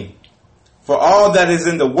 16. For all that is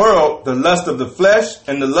in the world, the lust of the flesh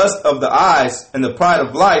and the lust of the eyes and the pride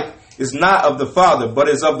of life is not of the Father, but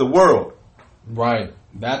is of the world. Right.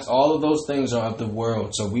 That's all of those things are of the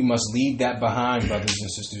world. So we must leave that behind, brothers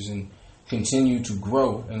and sisters, and continue to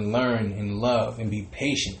grow and learn and love and be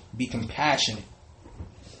patient, be compassionate.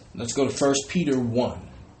 Let's go to 1 Peter 1.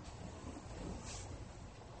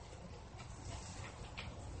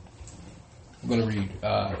 I'm going to read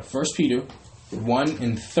 1 Peter 1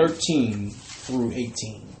 and 13 through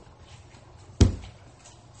 18.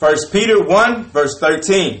 1 Peter 1, verse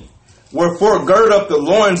 13. Wherefore gird up the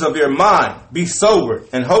loins of your mind, be sober,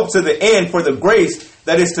 and hope to the end for the grace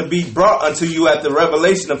that is to be brought unto you at the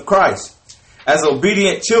revelation of Christ. As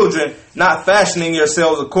obedient children, not fashioning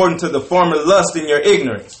yourselves according to the former lust in your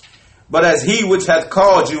ignorance, but as he which hath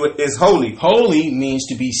called you is holy. Holy means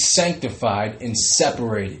to be sanctified and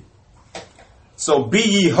separated. So be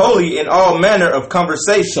ye holy in all manner of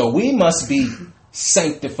conversation. So we must be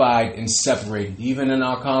sanctified and separated, even in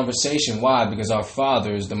our conversation. Why? Because our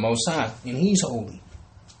Father is the Most High, and He's holy.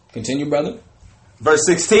 Continue, brother. Verse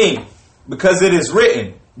 16. Because it is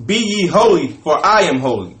written, be ye holy, for I am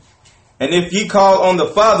holy. And if ye call on the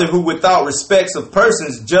Father, who without respects of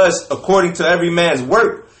persons judged according to every man's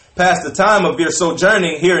work, pass the time of your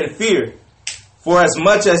sojourning here in fear. For as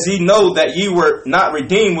much as ye know that ye were not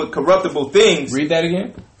redeemed with corruptible things. Read that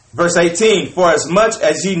again. Verse 18. For as much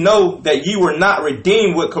as ye know that ye were not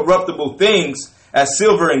redeemed with corruptible things, as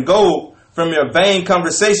silver and gold, from your vain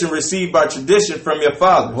conversation received by tradition from your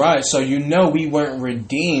fathers. Right, so you know we weren't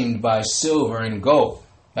redeemed by silver and gold.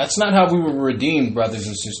 That's not how we were redeemed, brothers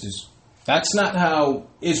and sisters. That's not how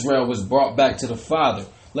Israel was brought back to the Father.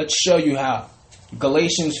 Let's show you how.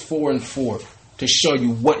 Galatians 4 and 4, to show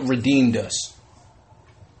you what redeemed us.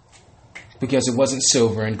 Because it wasn't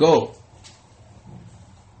silver and gold.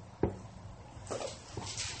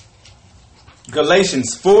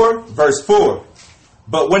 Galatians 4, verse 4.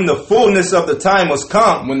 But when the fullness of the time was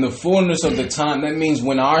come. When the fullness of the time, that means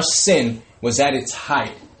when our sin was at its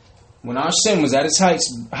height. When our sin was at its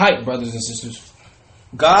height, brothers and sisters.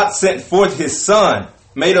 God sent forth his Son,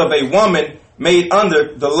 made of a woman, made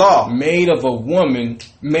under the law. Made of a woman,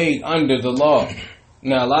 made under the law.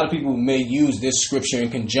 Now, a lot of people may use this scripture in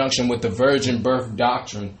conjunction with the virgin birth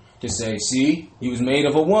doctrine to say, see, he was made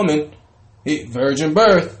of a woman, virgin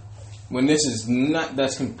birth. When this is not,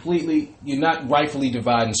 that's completely, you're not rightfully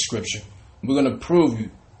dividing scripture. We're going to prove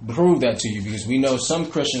that to you, because we know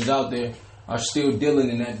some Christians out there are still dealing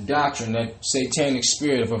in that doctrine, that satanic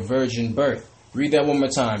spirit of a virgin birth. Read that one more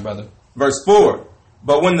time, brother. Verse 4.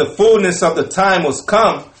 But when the fullness of the time was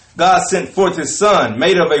come, God sent forth his Son,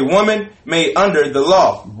 made of a woman, made under the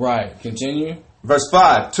law. Right. Continue. Verse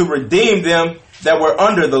 5. To redeem them that were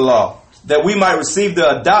under the law, that we might receive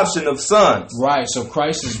the adoption of sons. Right. So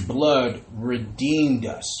Christ's blood redeemed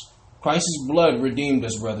us. Christ's blood redeemed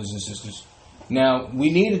us, brothers and sisters. Now, we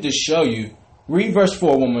needed to show you. Read verse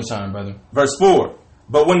 4 one more time, brother. Verse 4.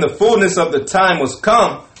 But when the fullness of the time was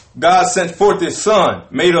come, God sent forth his Son,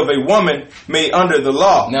 made of a woman, made under the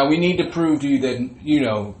law. Now we need to prove to you that,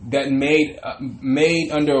 that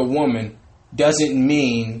made under a woman doesn't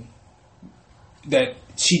mean that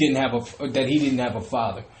he didn't have a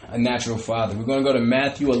father, a natural father. We're going to go to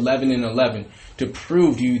Matthew 11 and 11 to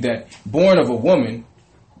prove to you that born of a woman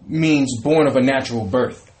means born of a natural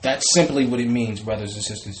birth. That's simply what it means, brothers and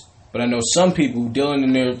sisters. But I know some people dealing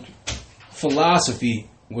in their philosophy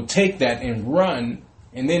will take that and run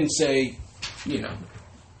and then say,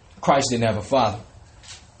 Christ didn't have a father.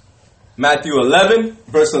 Matthew 11,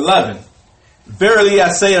 verse 11. Verily I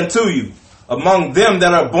say unto you, among them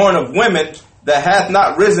that are born of women, that hath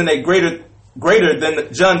not risen a greater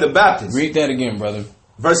than John the Baptist. Read that again, brother.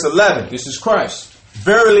 Verse 11. This is Christ.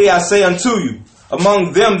 Verily I say unto you,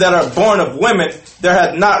 among them that are born of women, there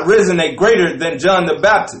hath not risen a greater than John the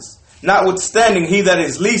Baptist. Notwithstanding, he that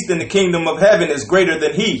is least in the kingdom of heaven is greater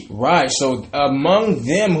than he. Right. So among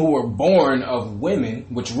them who were born of women,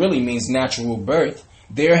 which really means natural birth,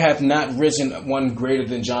 there hath not risen one greater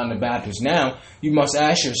than John the Baptist. Now, you must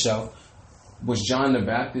ask yourself, did John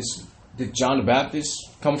the Baptist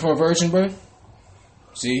come from a virgin birth?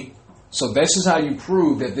 See? So this is how you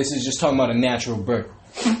prove that this is just talking about a natural birth.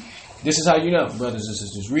 This is how you know, brothers and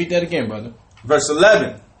sisters. Read that again, brother. Verse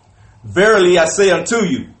 11. Verily I say unto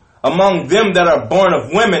you, among them that are born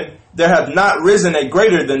of women, there hath not risen a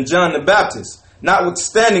greater than John the Baptist.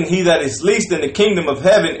 Notwithstanding, he that is least in the kingdom of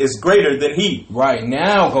heaven is greater than he. Right.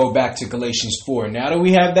 Now go back to Galatians 4. Now that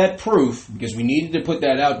we have that proof, because we needed to put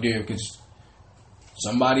that out there, because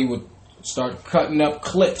somebody would start cutting up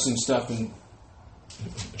clips and stuff and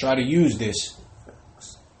try to use this.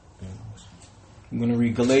 I'm going to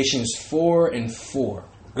read Galatians 4 and 4.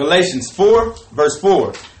 Galatians 4, verse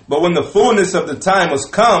 4. But when the fullness of the time was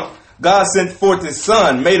come, God sent forth his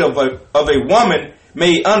Son, made of a woman,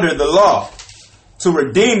 made under the law, to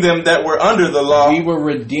redeem them that were under the law. We were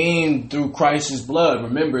redeemed through Christ's blood.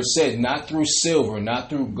 Remember, it said not through silver, not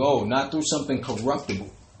through gold, not through something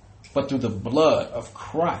corruptible, but through the blood of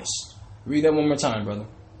Christ. Read that one more time, brother.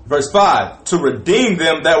 Verse 5, to redeem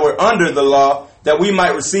them that were under the law, that we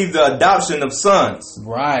might receive the adoption of sons.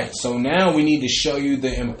 Right. So now we need to show you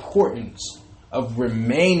the importance of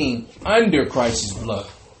remaining under Christ's blood.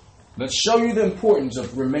 Let's show you the importance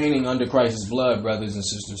of remaining under Christ's blood, brothers and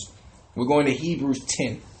sisters. We're going to Hebrews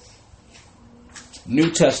 10, New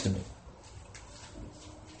Testament.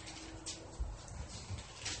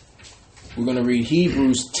 We're going to read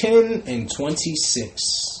Hebrews 10 and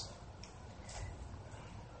 26.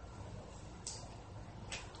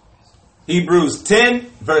 Hebrews 10,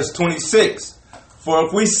 verse 26. For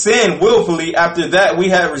if we sin willfully after that we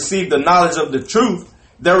have received the knowledge of the truth,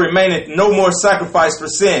 there remaineth no more sacrifice for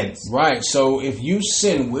sins. Right, so if you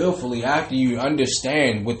sin willfully after you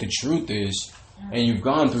understand what the truth is, and you've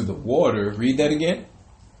gone through the water, read that again.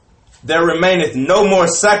 There remaineth no more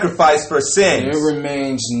sacrifice for sins. There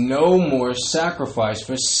remains no more sacrifice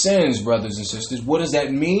for sins, brothers and sisters. What does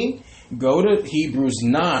that mean? Go to Hebrews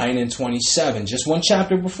 9 and 27, just one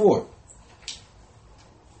chapter before,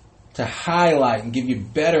 to highlight and give you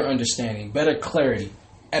better understanding, better clarity,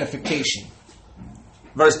 edification.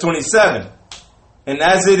 Verse 27. And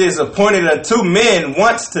as it is appointed unto men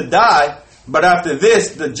once to die, but after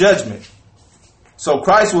this the judgment. So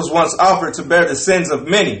Christ was once offered to bear the sins of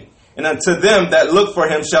many, and unto them that look for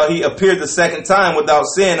him shall he appear the second time without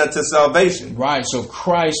sin unto salvation. Right, so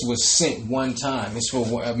Christ was sent one time. It's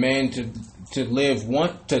for a man to live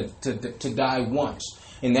once, to die once.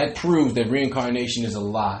 And that proves that reincarnation is a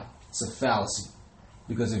lie. It's a fallacy.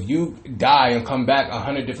 Because if you die and come back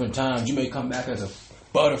 100 different times, you may come back as a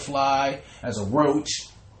butterfly, as a roach.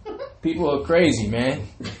 People are crazy, man.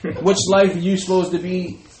 Which life are you supposed to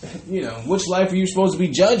be, which life are you supposed to be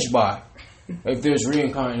judged by if there's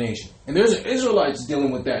reincarnation? And there's Israelites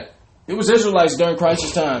dealing with that. There was Israelites during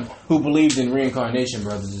Christ's time who believed in reincarnation,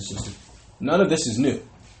 brothers and sisters. None of this is new.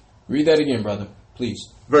 Read that again, brother, please.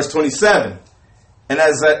 Verse 27. And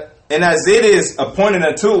as it is appointed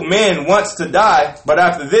unto men once to die, but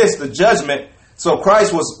after this the judgment, so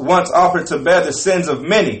Christ was once offered to bear the sins of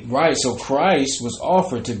many. Right, so Christ was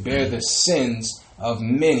offered to bear the sins of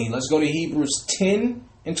many. Let's go to Hebrews 10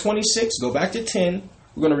 and 26. Go back to 10.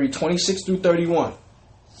 We're going to read 26 through 31.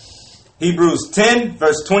 Hebrews 10,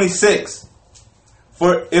 verse 26.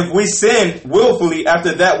 For if we sin willfully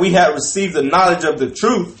after that we have received the knowledge of the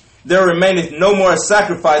truth, there remaineth no more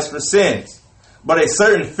sacrifice for sins, but a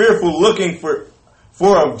certain fearful looking for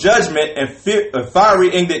of judgment and fiery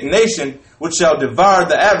indignation, which shall devour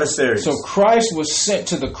the adversaries. So Christ was sent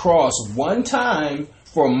to the cross one time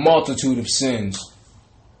for a multitude of sins.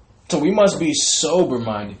 So we must be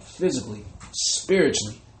sober-minded, physically,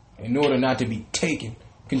 spiritually, in order not to be taken.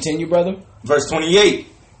 Continue, brother. Verse 28.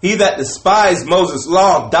 He that despised Moses'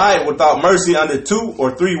 law died without mercy under 2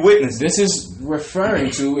 or 3 witnesses. This is referring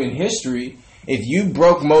to, in history, if you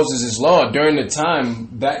broke Moses' law during that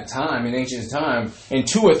time, in ancient time, and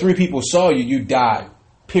 2 or 3 people saw you, you died.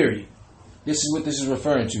 Period. This is what this is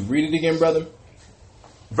referring to. Read it again, brother.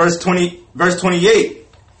 Verse 28.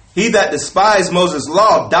 He that despised Moses'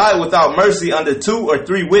 law died without mercy under 2 or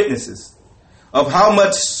 3 witnesses. Of how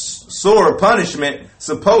much sore punishment,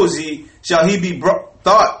 suppose ye, shall he be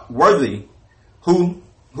thought worthy, who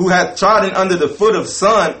hath trodden under the foot of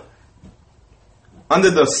under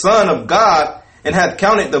the Son of God, and hath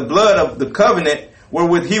counted the blood of the covenant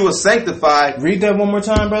wherewith he was sanctified. Read that one more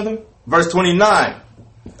time, brother. Verse 29.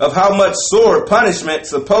 Of how much sore punishment,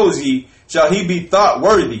 suppose ye, shall he be thought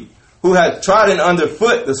worthy, who hath trodden under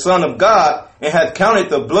foot the Son of God, and hath counted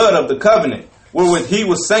the blood of the covenant wherewith he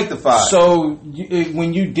was sanctified. So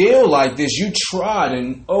when you deal like this, you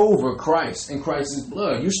trodden over Christ and Christ's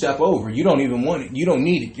blood. You step over. You don't even want it. You don't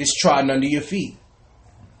need it. It's trodden under your feet.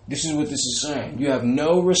 This is what this is saying. You have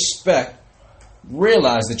no respect.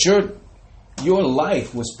 Realize that your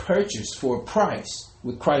life was purchased for a price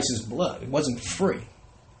with Christ's blood. It wasn't free.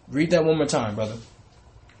 Read that one more time, brother.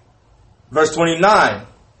 Verse 29.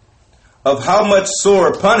 Of how much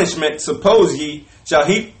sore punishment, suppose ye, shall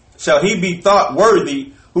he be thought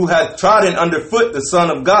worthy, who hath trodden under foot the Son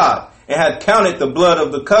of God, and hath counted the blood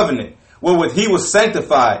of the covenant, wherewith he was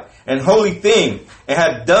sanctified, an holy thing, and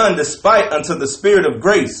hath done despite unto the Spirit of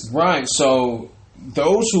grace. Right, so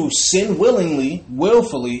those who sin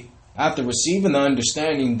willfully, after receiving the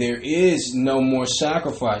understanding, there is no more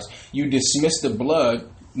sacrifice. You dismiss the blood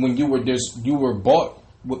when you were bought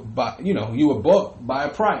by a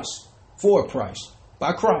price, for a price,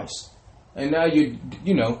 by Christ. And now you're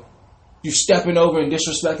stepping over and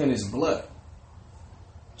disrespecting his blood.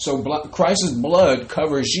 So Christ's blood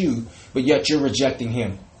covers you, but yet you're rejecting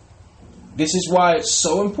him. This is why it's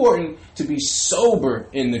so important to be sober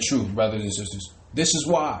in the truth, brothers and sisters. This is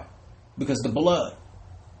why. Because the blood.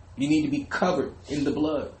 You need to be covered in the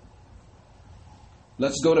blood.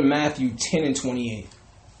 Let's go to Matthew 10 and 28.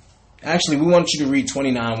 Actually, we want you to read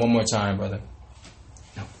 29 one more time, brother.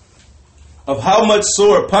 Of how much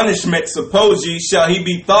sore punishment, suppose ye, shall he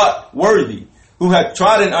be thought worthy, who hath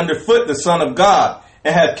trodden under foot the Son of God,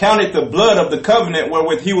 and hath counted the blood of the covenant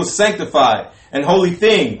wherewith he was sanctified, an holy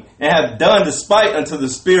thing, and hath done despite unto the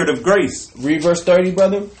Spirit of grace. Read verse 30,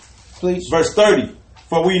 brother, please. Verse 30.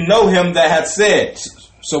 For we know him that hath said.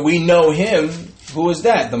 So we know him. Who is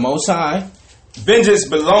that? The Most High. Vengeance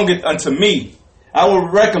belongeth unto me. I will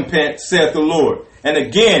recompense, saith the Lord. And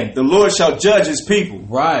again, the Lord shall judge his people.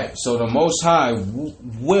 Right. So the Most High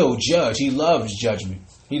will judge. He loves judgment.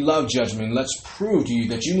 He loves judgment. Let's prove to you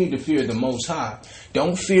that you need to fear the Most High.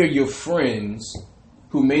 Don't fear your friends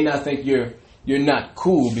who may not think you're not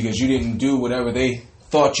cool because you didn't do whatever they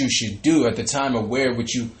thought you should do at the time, or wear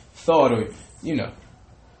what you thought, or, you know,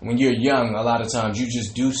 when you're young, a lot of times you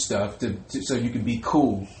just do stuff so you can be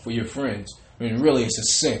cool for your friends. I mean, really, it's a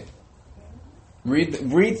sin.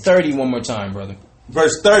 Read 30 one more time, brother.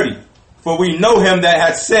 Verse 30. For we know him that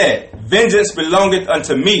hath said, Vengeance belongeth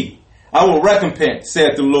unto me. I will recompense,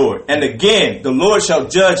 saith the Lord. And again, the Lord shall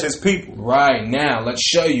judge his people. Right. Now, let's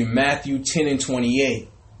show you Matthew 10 and 28.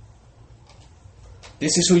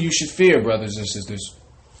 This is who you should fear, brothers and sisters.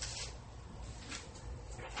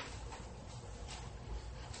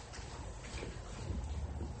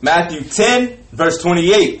 Matthew 10, verse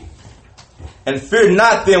 28. And fear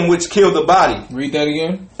not them which kill the body. Read that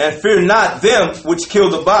again. And fear not them which kill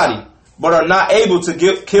the body, but are not able to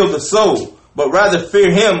kill the soul, but rather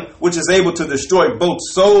fear him which is able to destroy both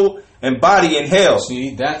soul and body in hell.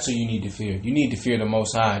 See, that's who you need to fear. You need to fear the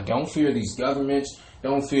Most High. Don't fear these governments.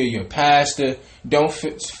 Don't fear your pastor. Don't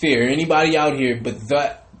fear anybody out here but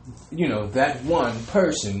that one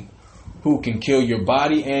person who can kill your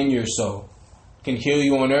body and your soul. Can kill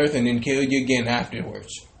you on earth and then kill you again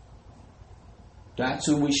afterwards. That's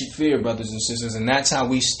who we should fear, brothers and sisters, and that's how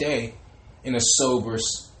we stay in a sober,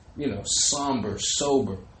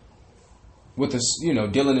 with us,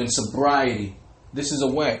 dealing in sobriety. This is a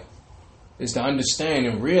way, is to understand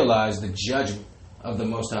and realize the judgment of the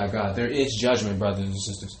Most High God. There is judgment, brothers and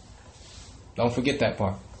sisters. Don't forget that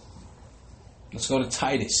part. Let's go to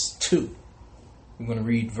Titus 2. I'm going to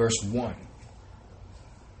read verse 1.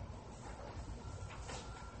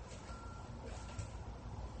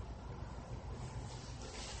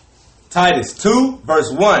 Titus 2,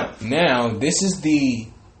 verse 1. Now, this is the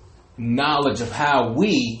knowledge of how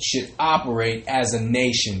we should operate as a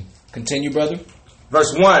nation. Continue, brother.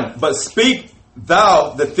 Verse 1. But speak thou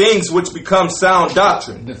the things which become sound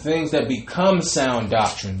doctrine. The things that become sound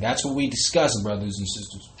doctrine. That's what we discuss, brothers and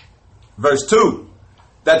sisters. Verse 2.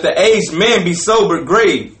 That the aged men be sober,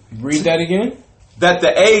 grave. Read that again. That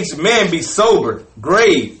the aged men be sober,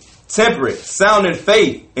 grave, temperate, sound in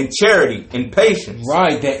faith, in charity, in patience.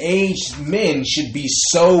 Right, the aged men should be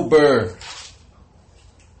sober.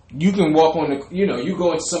 You can walk on you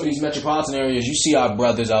go into some of these metropolitan areas, you see our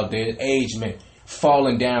brothers out there, aged men,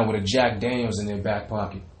 falling down with a Jack Daniels in their back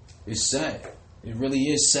pocket. It's sad. It really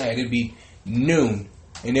is sad. It'd be noon,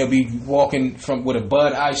 and they'll be walking with a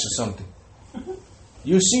Bud Ice or something.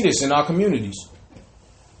 You'll see this in our communities.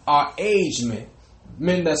 Our aged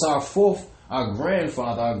men that's our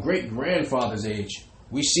grandfather, our great-grandfather's age.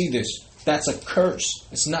 We see this. That's a curse.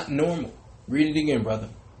 It's not normal. Read it again, brother.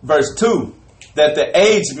 Verse 2. That the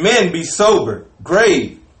aged men be sober,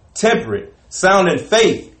 grave, temperate, sound in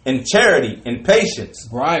faith, in charity, in patience.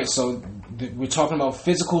 Right. So we're talking about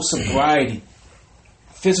physical sobriety.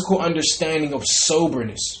 Physical understanding of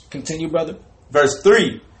soberness. Continue, brother. Verse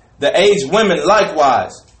 3. The aged women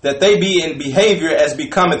likewise, that they be in behavior as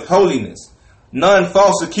becometh holiness. None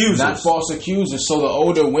false accusers. Not false accusers, so the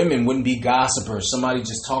older women wouldn't be gossipers. Somebody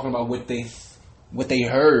just talking about what they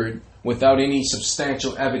heard without any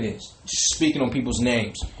substantial evidence. Just speaking on people's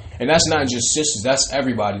names. And that's not just sisters, that's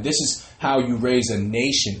everybody. This is how you raise a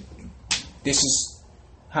nation. This is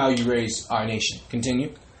how you raise our nation.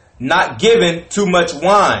 Continue. Not given too much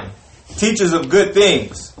wine, teachers of good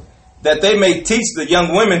things, that they may teach the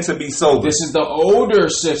young women to be sober. This is the older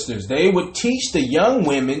sisters. They would teach the young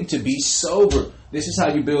women to be sober. This is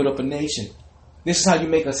how you build up a nation. This is how you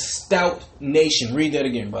make a stout nation. Read that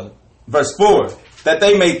again, brother. Verse 4. That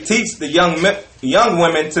they may teach the young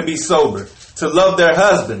women to be sober, to love their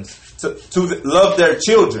husbands, to love their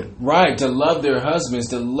children. Right, to love their husbands,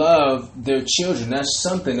 to love their children. That's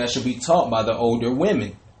something that should be taught by the older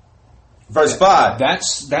women. Verse 5.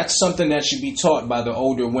 That's something that should be taught by the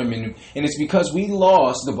older women. And it's because we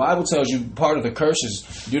lost, the Bible tells you part of the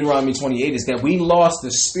curses, Deuteronomy 28, is that we lost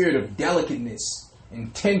the spirit of delicateness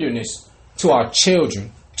and tenderness to our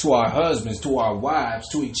children, to our husbands, to our wives,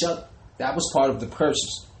 to each other. That was part of the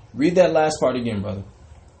curses. Read that last part again, brother.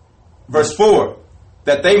 Verse 4.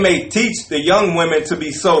 That they may teach the young women to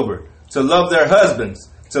be sober, to love their husbands,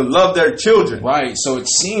 to love their children. Right, so it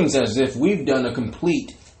seems as if we've done a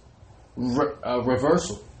complete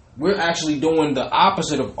reversal. We're actually doing the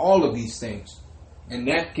opposite of all of these things. And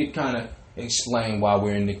that could kind of explain why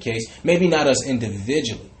we're in the case. Maybe not us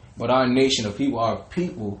individually, but our nation of people, our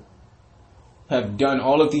people have done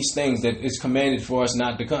all of these things that is commanded for us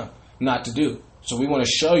not to do. So we want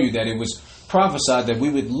to show you that it was prophesied that we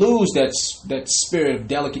would lose that spirit of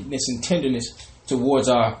delicateness and tenderness towards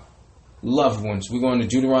our loved ones. We're going to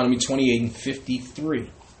Deuteronomy 28 and 53.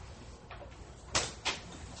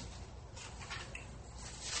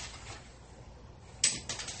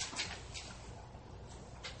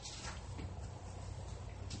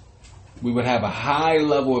 We would have a high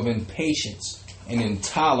level of impatience and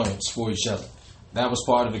intolerance for each other. That was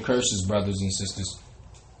part of the curses, brothers and sisters.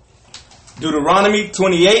 Deuteronomy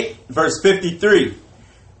 28, verse 53.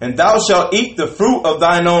 And thou shalt eat the fruit of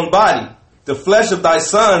thine own body, the flesh of thy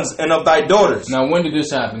sons and of thy daughters. Now, when did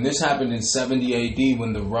this happen? This happened in 70 AD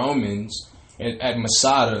when the Romans at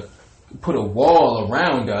Masada put a wall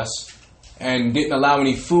around us and didn't allow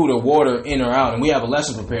any food or water in or out. And we have a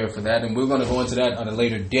lesson prepared for that, and we're going to go into that on a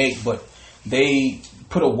later date. But they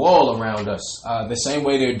put a wall around us, the same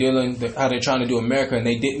way how they're trying to do America, and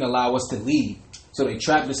they didn't allow us to leave. So they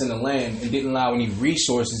trapped us in the land and didn't allow any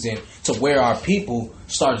resources in to where our people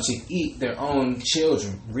started to eat their own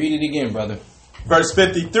children. Read it again, brother. Verse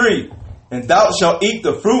 53. And thou shalt eat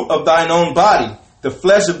the fruit of thine own body, the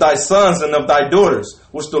flesh of thy sons and of thy daughters,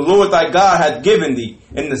 which the Lord thy God hath given thee,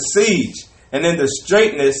 in the siege and in the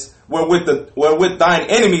straitness wherewith thine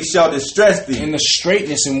enemies shall distress thee. In the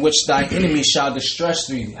straitness in which thy enemies shall distress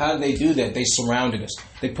thee. How did they do that? They surrounded us.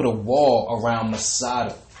 They put a wall around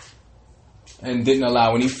Masada and didn't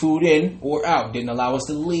allow any food in or out. Didn't allow us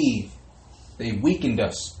to leave. They weakened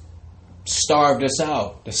us. Starved us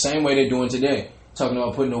out. The same way they're doing today. Talking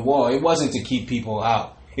about putting a wall. It wasn't to keep people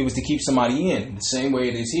out. It was to keep somebody in. The same way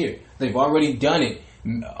it is here. They've already done it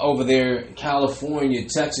over there, California,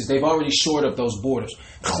 Texas. They've already shored up those borders,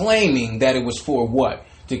 claiming that it was for what?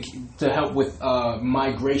 To help with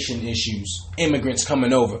migration issues, immigrants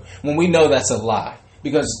coming over. When we know that's a lie,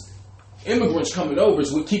 because immigrants coming over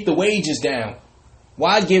is what keep the wages down.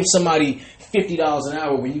 Why give somebody $50 an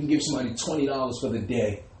hour when you can give somebody $20 for the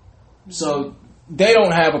day? So they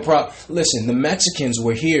don't have a problem. Listen, the Mexicans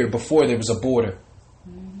were here before there was a border.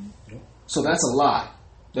 So that's a lie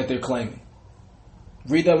that they're claiming.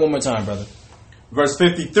 Read that one more time, brother. Verse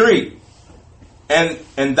 53.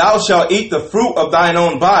 And thou shalt eat the fruit of thine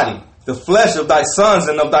own body, the flesh of thy sons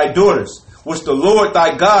and of thy daughters, which the Lord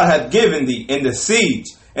thy God hath given thee in the siege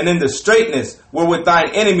and in the straitness wherewith thine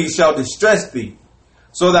enemies shall distress thee.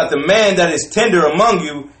 So that the man that is tender among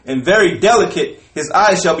you and very delicate, his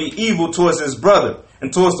eye shall be evil towards his brother,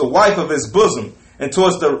 and towards the wife of his bosom, and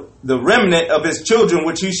towards the remnant of his children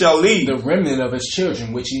which he shall leave. The remnant of his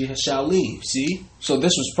children which he shall leave. See? So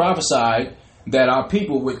this was prophesied that our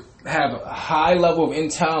people would have a high level of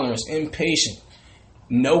intolerance, impatience,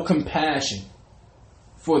 no compassion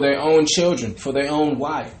for their own children, for their own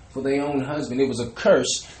wife, for their own husband. It was a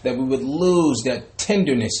curse that we would lose that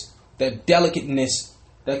tenderness, that delicateness,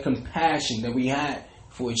 that compassion that we had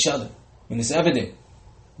for each other. And it's evident,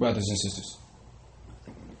 brothers and sisters.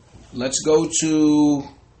 Let's go to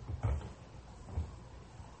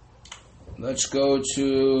let's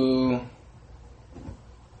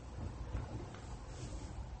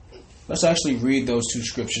actually read those two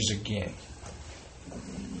scriptures again.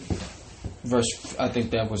 Verse, I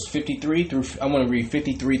think that was 53 through, I want to read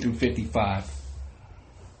 53 through 55.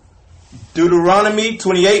 Deuteronomy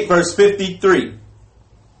 28 verse 53.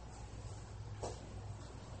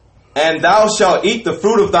 And thou shalt eat the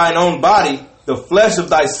fruit of thine own body, the flesh of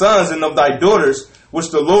thy sons and of thy daughters, which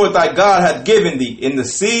the Lord thy God hath given thee, in the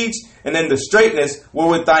siege and in the straitness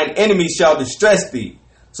wherewith thine enemies shall distress thee.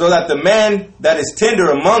 So that the man that is tender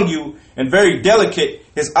among you and very delicate,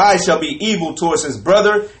 his eye shall be evil towards his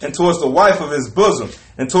brother, and towards the wife of his bosom,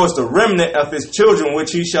 and towards the remnant of his children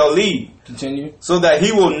which he shall leave. Continue. So that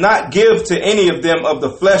he will not give to any of them of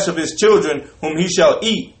the flesh of his children whom he shall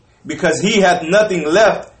eat, because he hath nothing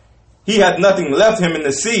left. He hath nothing left him in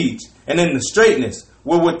the siege and in the straitness,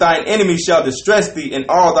 wherewith thine enemies shall distress thee in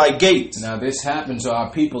all thy gates. Now this happened to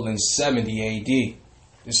our people in 70 AD.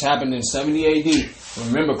 This happened in 70 AD.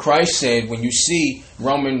 Remember, Christ said, when you see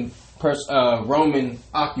Roman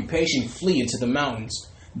occupation, flee into the mountains.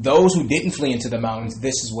 Those who didn't flee into the mountains,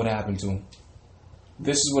 this is what happened to them.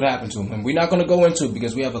 This is what happened to them. And we're not going to go into it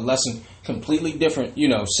because we have a lesson completely different,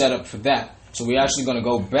 set up for that. So we're actually going to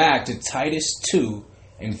go back to Titus 2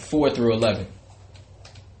 and 4 through 11.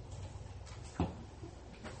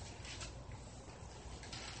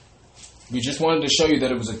 We just wanted to show you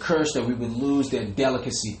that it was a curse that we would lose that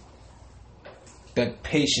delicacy, that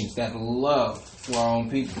patience, that love for our own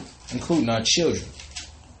people, including our children.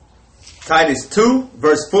 Titus 2,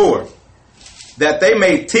 verse 4. That they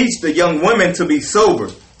may teach the young women to be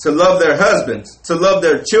sober, to love their husbands, to love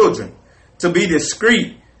their children, to be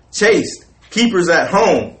discreet, chaste, keepers at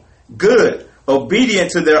home, good,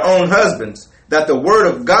 obedient to their own husbands, that the word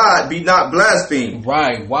of God be not blasphemed.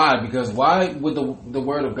 Right. Why? Because why would the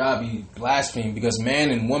word of God be blasphemed? Because man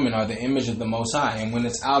and woman are the image of the Most High. And when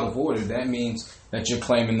it's out of order, that means that you're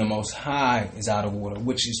claiming the Most High is out of order,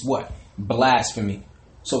 which is what? Blasphemy.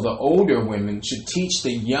 So the older women should teach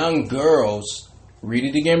the young girls. Read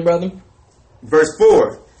it again, brother. Verse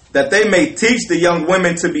 4. That they may teach the young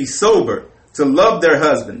women to be sober, to love their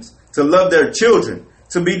husbands, to love their children,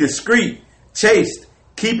 to be discreet, chaste,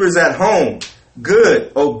 keepers at home,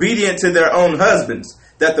 good, obedient to their own husbands,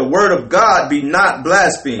 that the word of God be not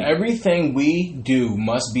blasphemed. Everything we do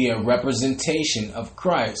must be a representation of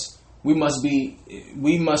Christ. We must be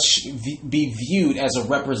viewed as a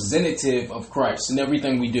representative of Christ in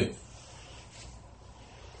everything we do.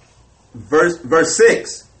 Verse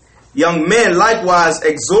 6. Young men likewise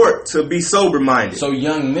exhort to be sober-minded. So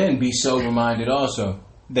young men be sober-minded also.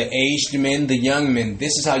 The aged men, the young men.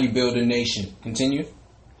 This is how you build a nation. Continue.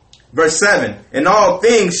 Verse 7. In all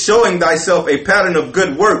things showing thyself a pattern of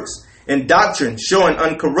good works, in doctrine showing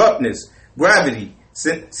uncorruptness, gravity,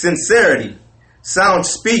 sincerity, sound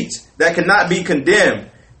speech that cannot be condemned,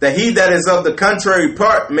 that he that is of the contrary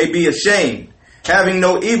part may be ashamed, having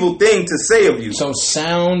no evil thing to say of you. So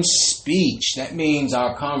sound speech, that means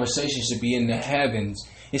our conversation should be in the heavens.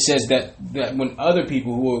 It says that when other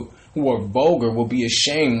people who are vulgar will be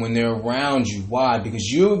ashamed when they're around you. Why? Because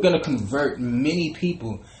you're going to convert many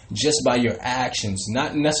people just by your actions,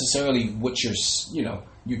 not necessarily what you're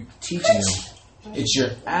teaching them. It's your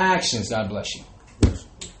actions, God bless you.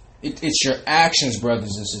 It's your actions,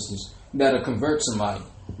 brothers and sisters, that'll convert somebody.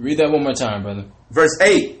 Read that one more time, brother. Verse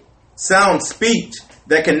 8. Sound speech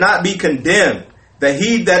that cannot be condemned, that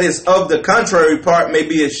he that is of the contrary part may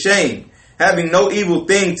be ashamed, having no evil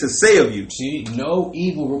thing to say of you. See, no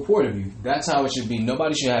evil report of you. That's how it should be.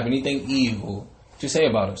 Nobody should have anything evil to say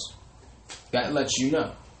about us. That lets you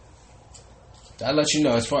know. That lets you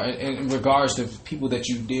know as far in regards to people that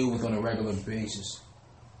you deal with on a regular basis.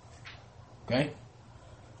 Okay?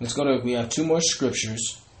 Let's go to, we have two more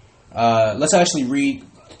scriptures. Let's actually read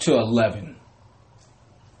to 11.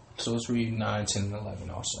 So let's read 9, 10, and 11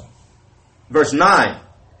 also. Verse 9.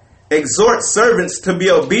 Exhort servants to be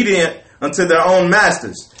obedient unto their own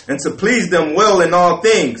masters, and to please them well in all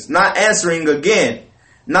things, not answering again,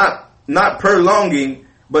 not prolonging,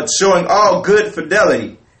 but showing all good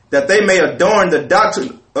fidelity, that they may adorn the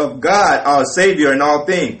doctrine of God our Savior in all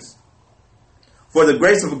things. For the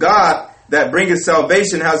grace of God that bringeth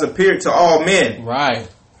salvation has appeared to all men. Right.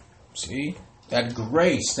 See? That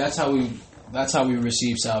grace, that's how we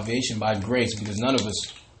receive salvation, by grace, because none of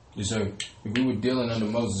us deserve it. If we were dealing under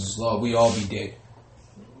Moses' law, we'd all be dead.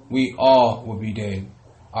 We all would be dead.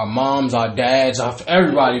 Our moms, our dads,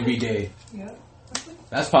 everybody would be dead. Yep.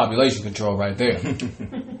 That's population control right there,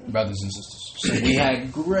 brothers and sisters. So we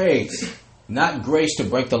had grace. Not grace to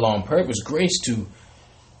break the law on purpose, grace to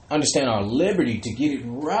understand our liberty to get it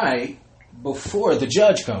right before the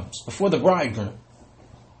judge comes, before the bridegroom.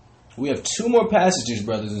 We have two more passages,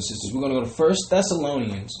 brothers and sisters. We're going to go to 1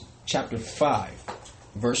 Thessalonians chapter 5,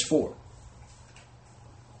 verse 4.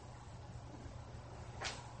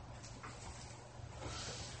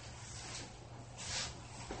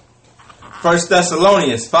 1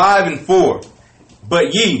 Thessalonians 5 and 4.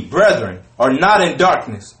 But ye, brethren, are not in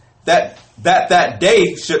darkness, that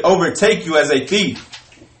day should overtake you as a thief.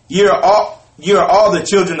 Ye are all the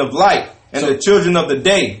children of light and the children of the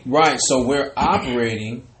day. Right, so we're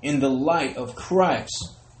operating in the light of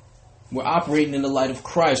Christ. We're operating in the light of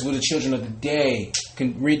Christ. We're the children of the day.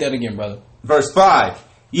 Can read that again, brother. Verse 5.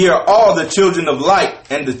 Ye are all the children of light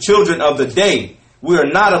and the children of the day. We are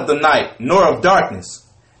not of the night, nor of darkness.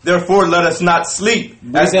 Therefore, let us not sleep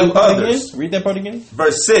as do others. Read that part again.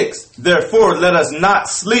 Verse 6. Therefore, let us not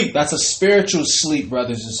sleep. That's a spiritual sleep,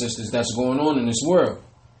 brothers and sisters, that's going on in this world.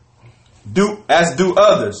 As do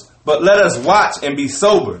others. But let us watch and be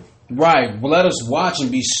sober. Right. Well, let us watch and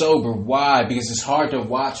be sober. Why? Because it's hard to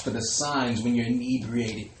watch for the signs when you're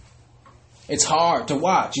inebriated. It's hard to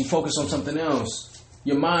watch. You focus on something else.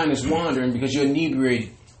 Your mind is wandering because you're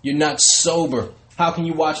inebriated. You're not sober. How can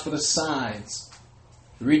you watch for the signs?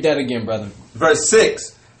 Read that again, brother. Verse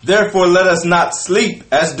 6. Therefore let us not sleep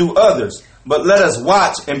as do others, but let us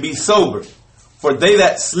watch and be sober. For they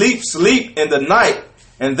that sleep, sleep in the night,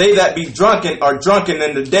 and they that be drunken are drunken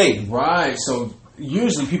in the day. Right. So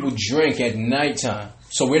usually people drink at nighttime.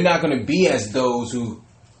 So we're not going to be as those who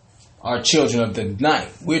are children of the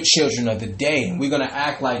night. We're children of the day. And we're going to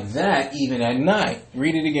act like that even at night.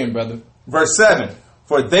 Read it again, brother. Verse 7.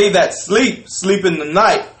 For they that sleep, sleep in the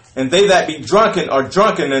night, and they that be drunken are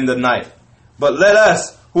drunken in the night. But let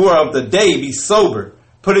us, who are of the day, be sober,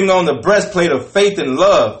 putting on the breastplate of faith and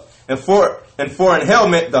love, and for an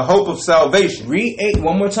helmet the hope of salvation. Read 8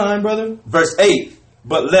 one more time, brother. Verse 8.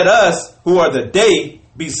 But let us, who are the day,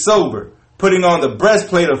 be sober, putting on the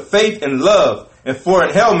breastplate of faith and love, and for an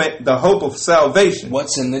helmet the hope of salvation.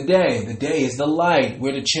 What's in the day? The day is the light.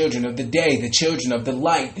 We're the children of the day, the children of the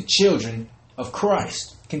light, the children of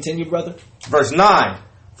Christ. Continue, brother. Verse 9.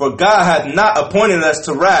 For God hath not appointed us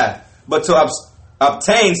to wrath, but to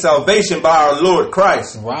obtain salvation by our Lord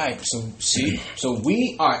Christ. Right. So, see? So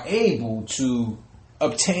we are able to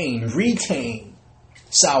retain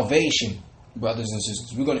salvation, brothers and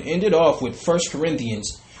sisters. We're going to end it off with 1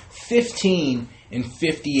 Corinthians 15 and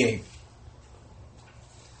 58.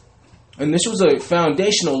 And this was a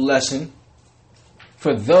foundational lesson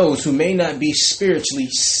for those who may not be spiritually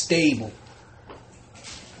stable.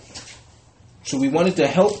 So we wanted to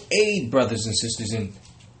help aid brothers and sisters in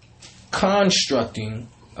constructing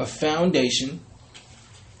a foundation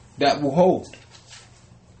that will hold.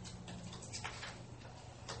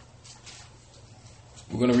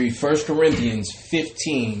 We're going to read 1 Corinthians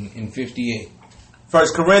 15 and 58. 1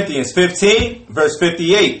 Corinthians 15, verse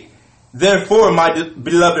 58. Therefore, my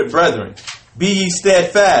beloved brethren, be ye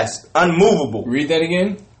steadfast, unmovable. Read that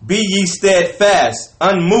again. Be ye steadfast,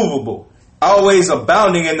 unmovable, always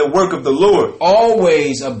abounding in the work of the Lord.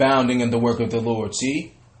 Always abounding in the work of the Lord.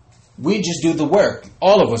 See? We just do the work.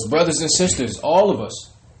 All of us, brothers and sisters, all of us.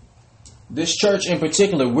 This church in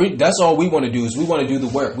particular, that's all we want to do is we want to do the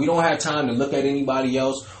work. We don't have time to look at anybody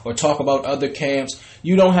else or talk about other camps.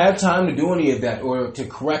 You don't have time to do any of that or to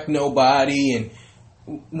correct nobody. And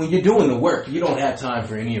when you're doing the work, you don't have time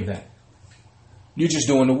for any of that. You're just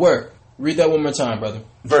doing the work. Read that one more time, brother.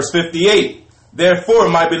 Verse 58. Therefore,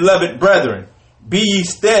 my beloved brethren, be ye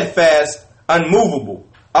steadfast, unmovable,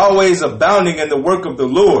 always abounding in the work of the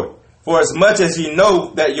Lord. For as much as ye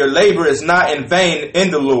know that your labor is not in vain in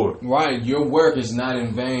the Lord. Right. Your work is not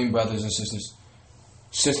in vain, brothers and sisters.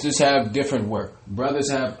 Sisters have different work. Brothers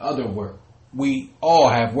have other work. We all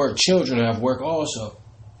have work. Children have work also.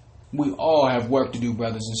 We all have work to do,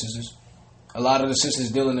 brothers and sisters. A lot of the sisters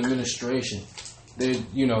deal in administration.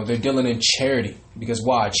 They're dealing in charity. Because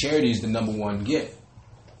why? Charity is the number one gift,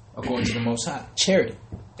 according to the Most High. Charity.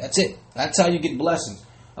 That's it. That's how you get blessings.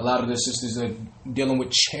 A lot of the sisters are dealing with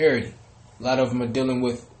charity. A lot of them are dealing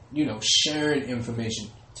with, sharing information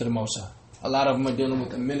to the Most High. A lot of them are dealing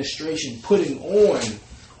with administration, putting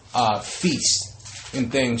on feasts and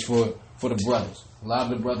things for the brothers. A lot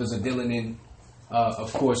of the brothers are dealing in,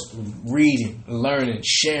 of course, reading, learning,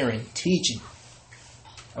 sharing, teaching.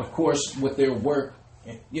 Of course, with their work,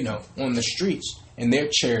 on the streets and their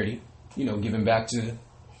charity, giving back to,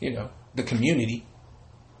 the community.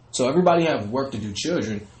 So everybody have work to do.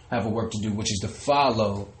 Children have a work to do, which is to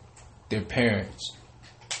follow their parents.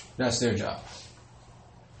 That's their job.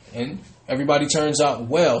 And everybody turns out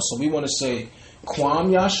well. So we want to say, Kwam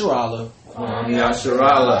Yasharallah. Kwam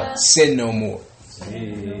Yasharallah. Sin no more.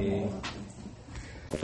 Sin.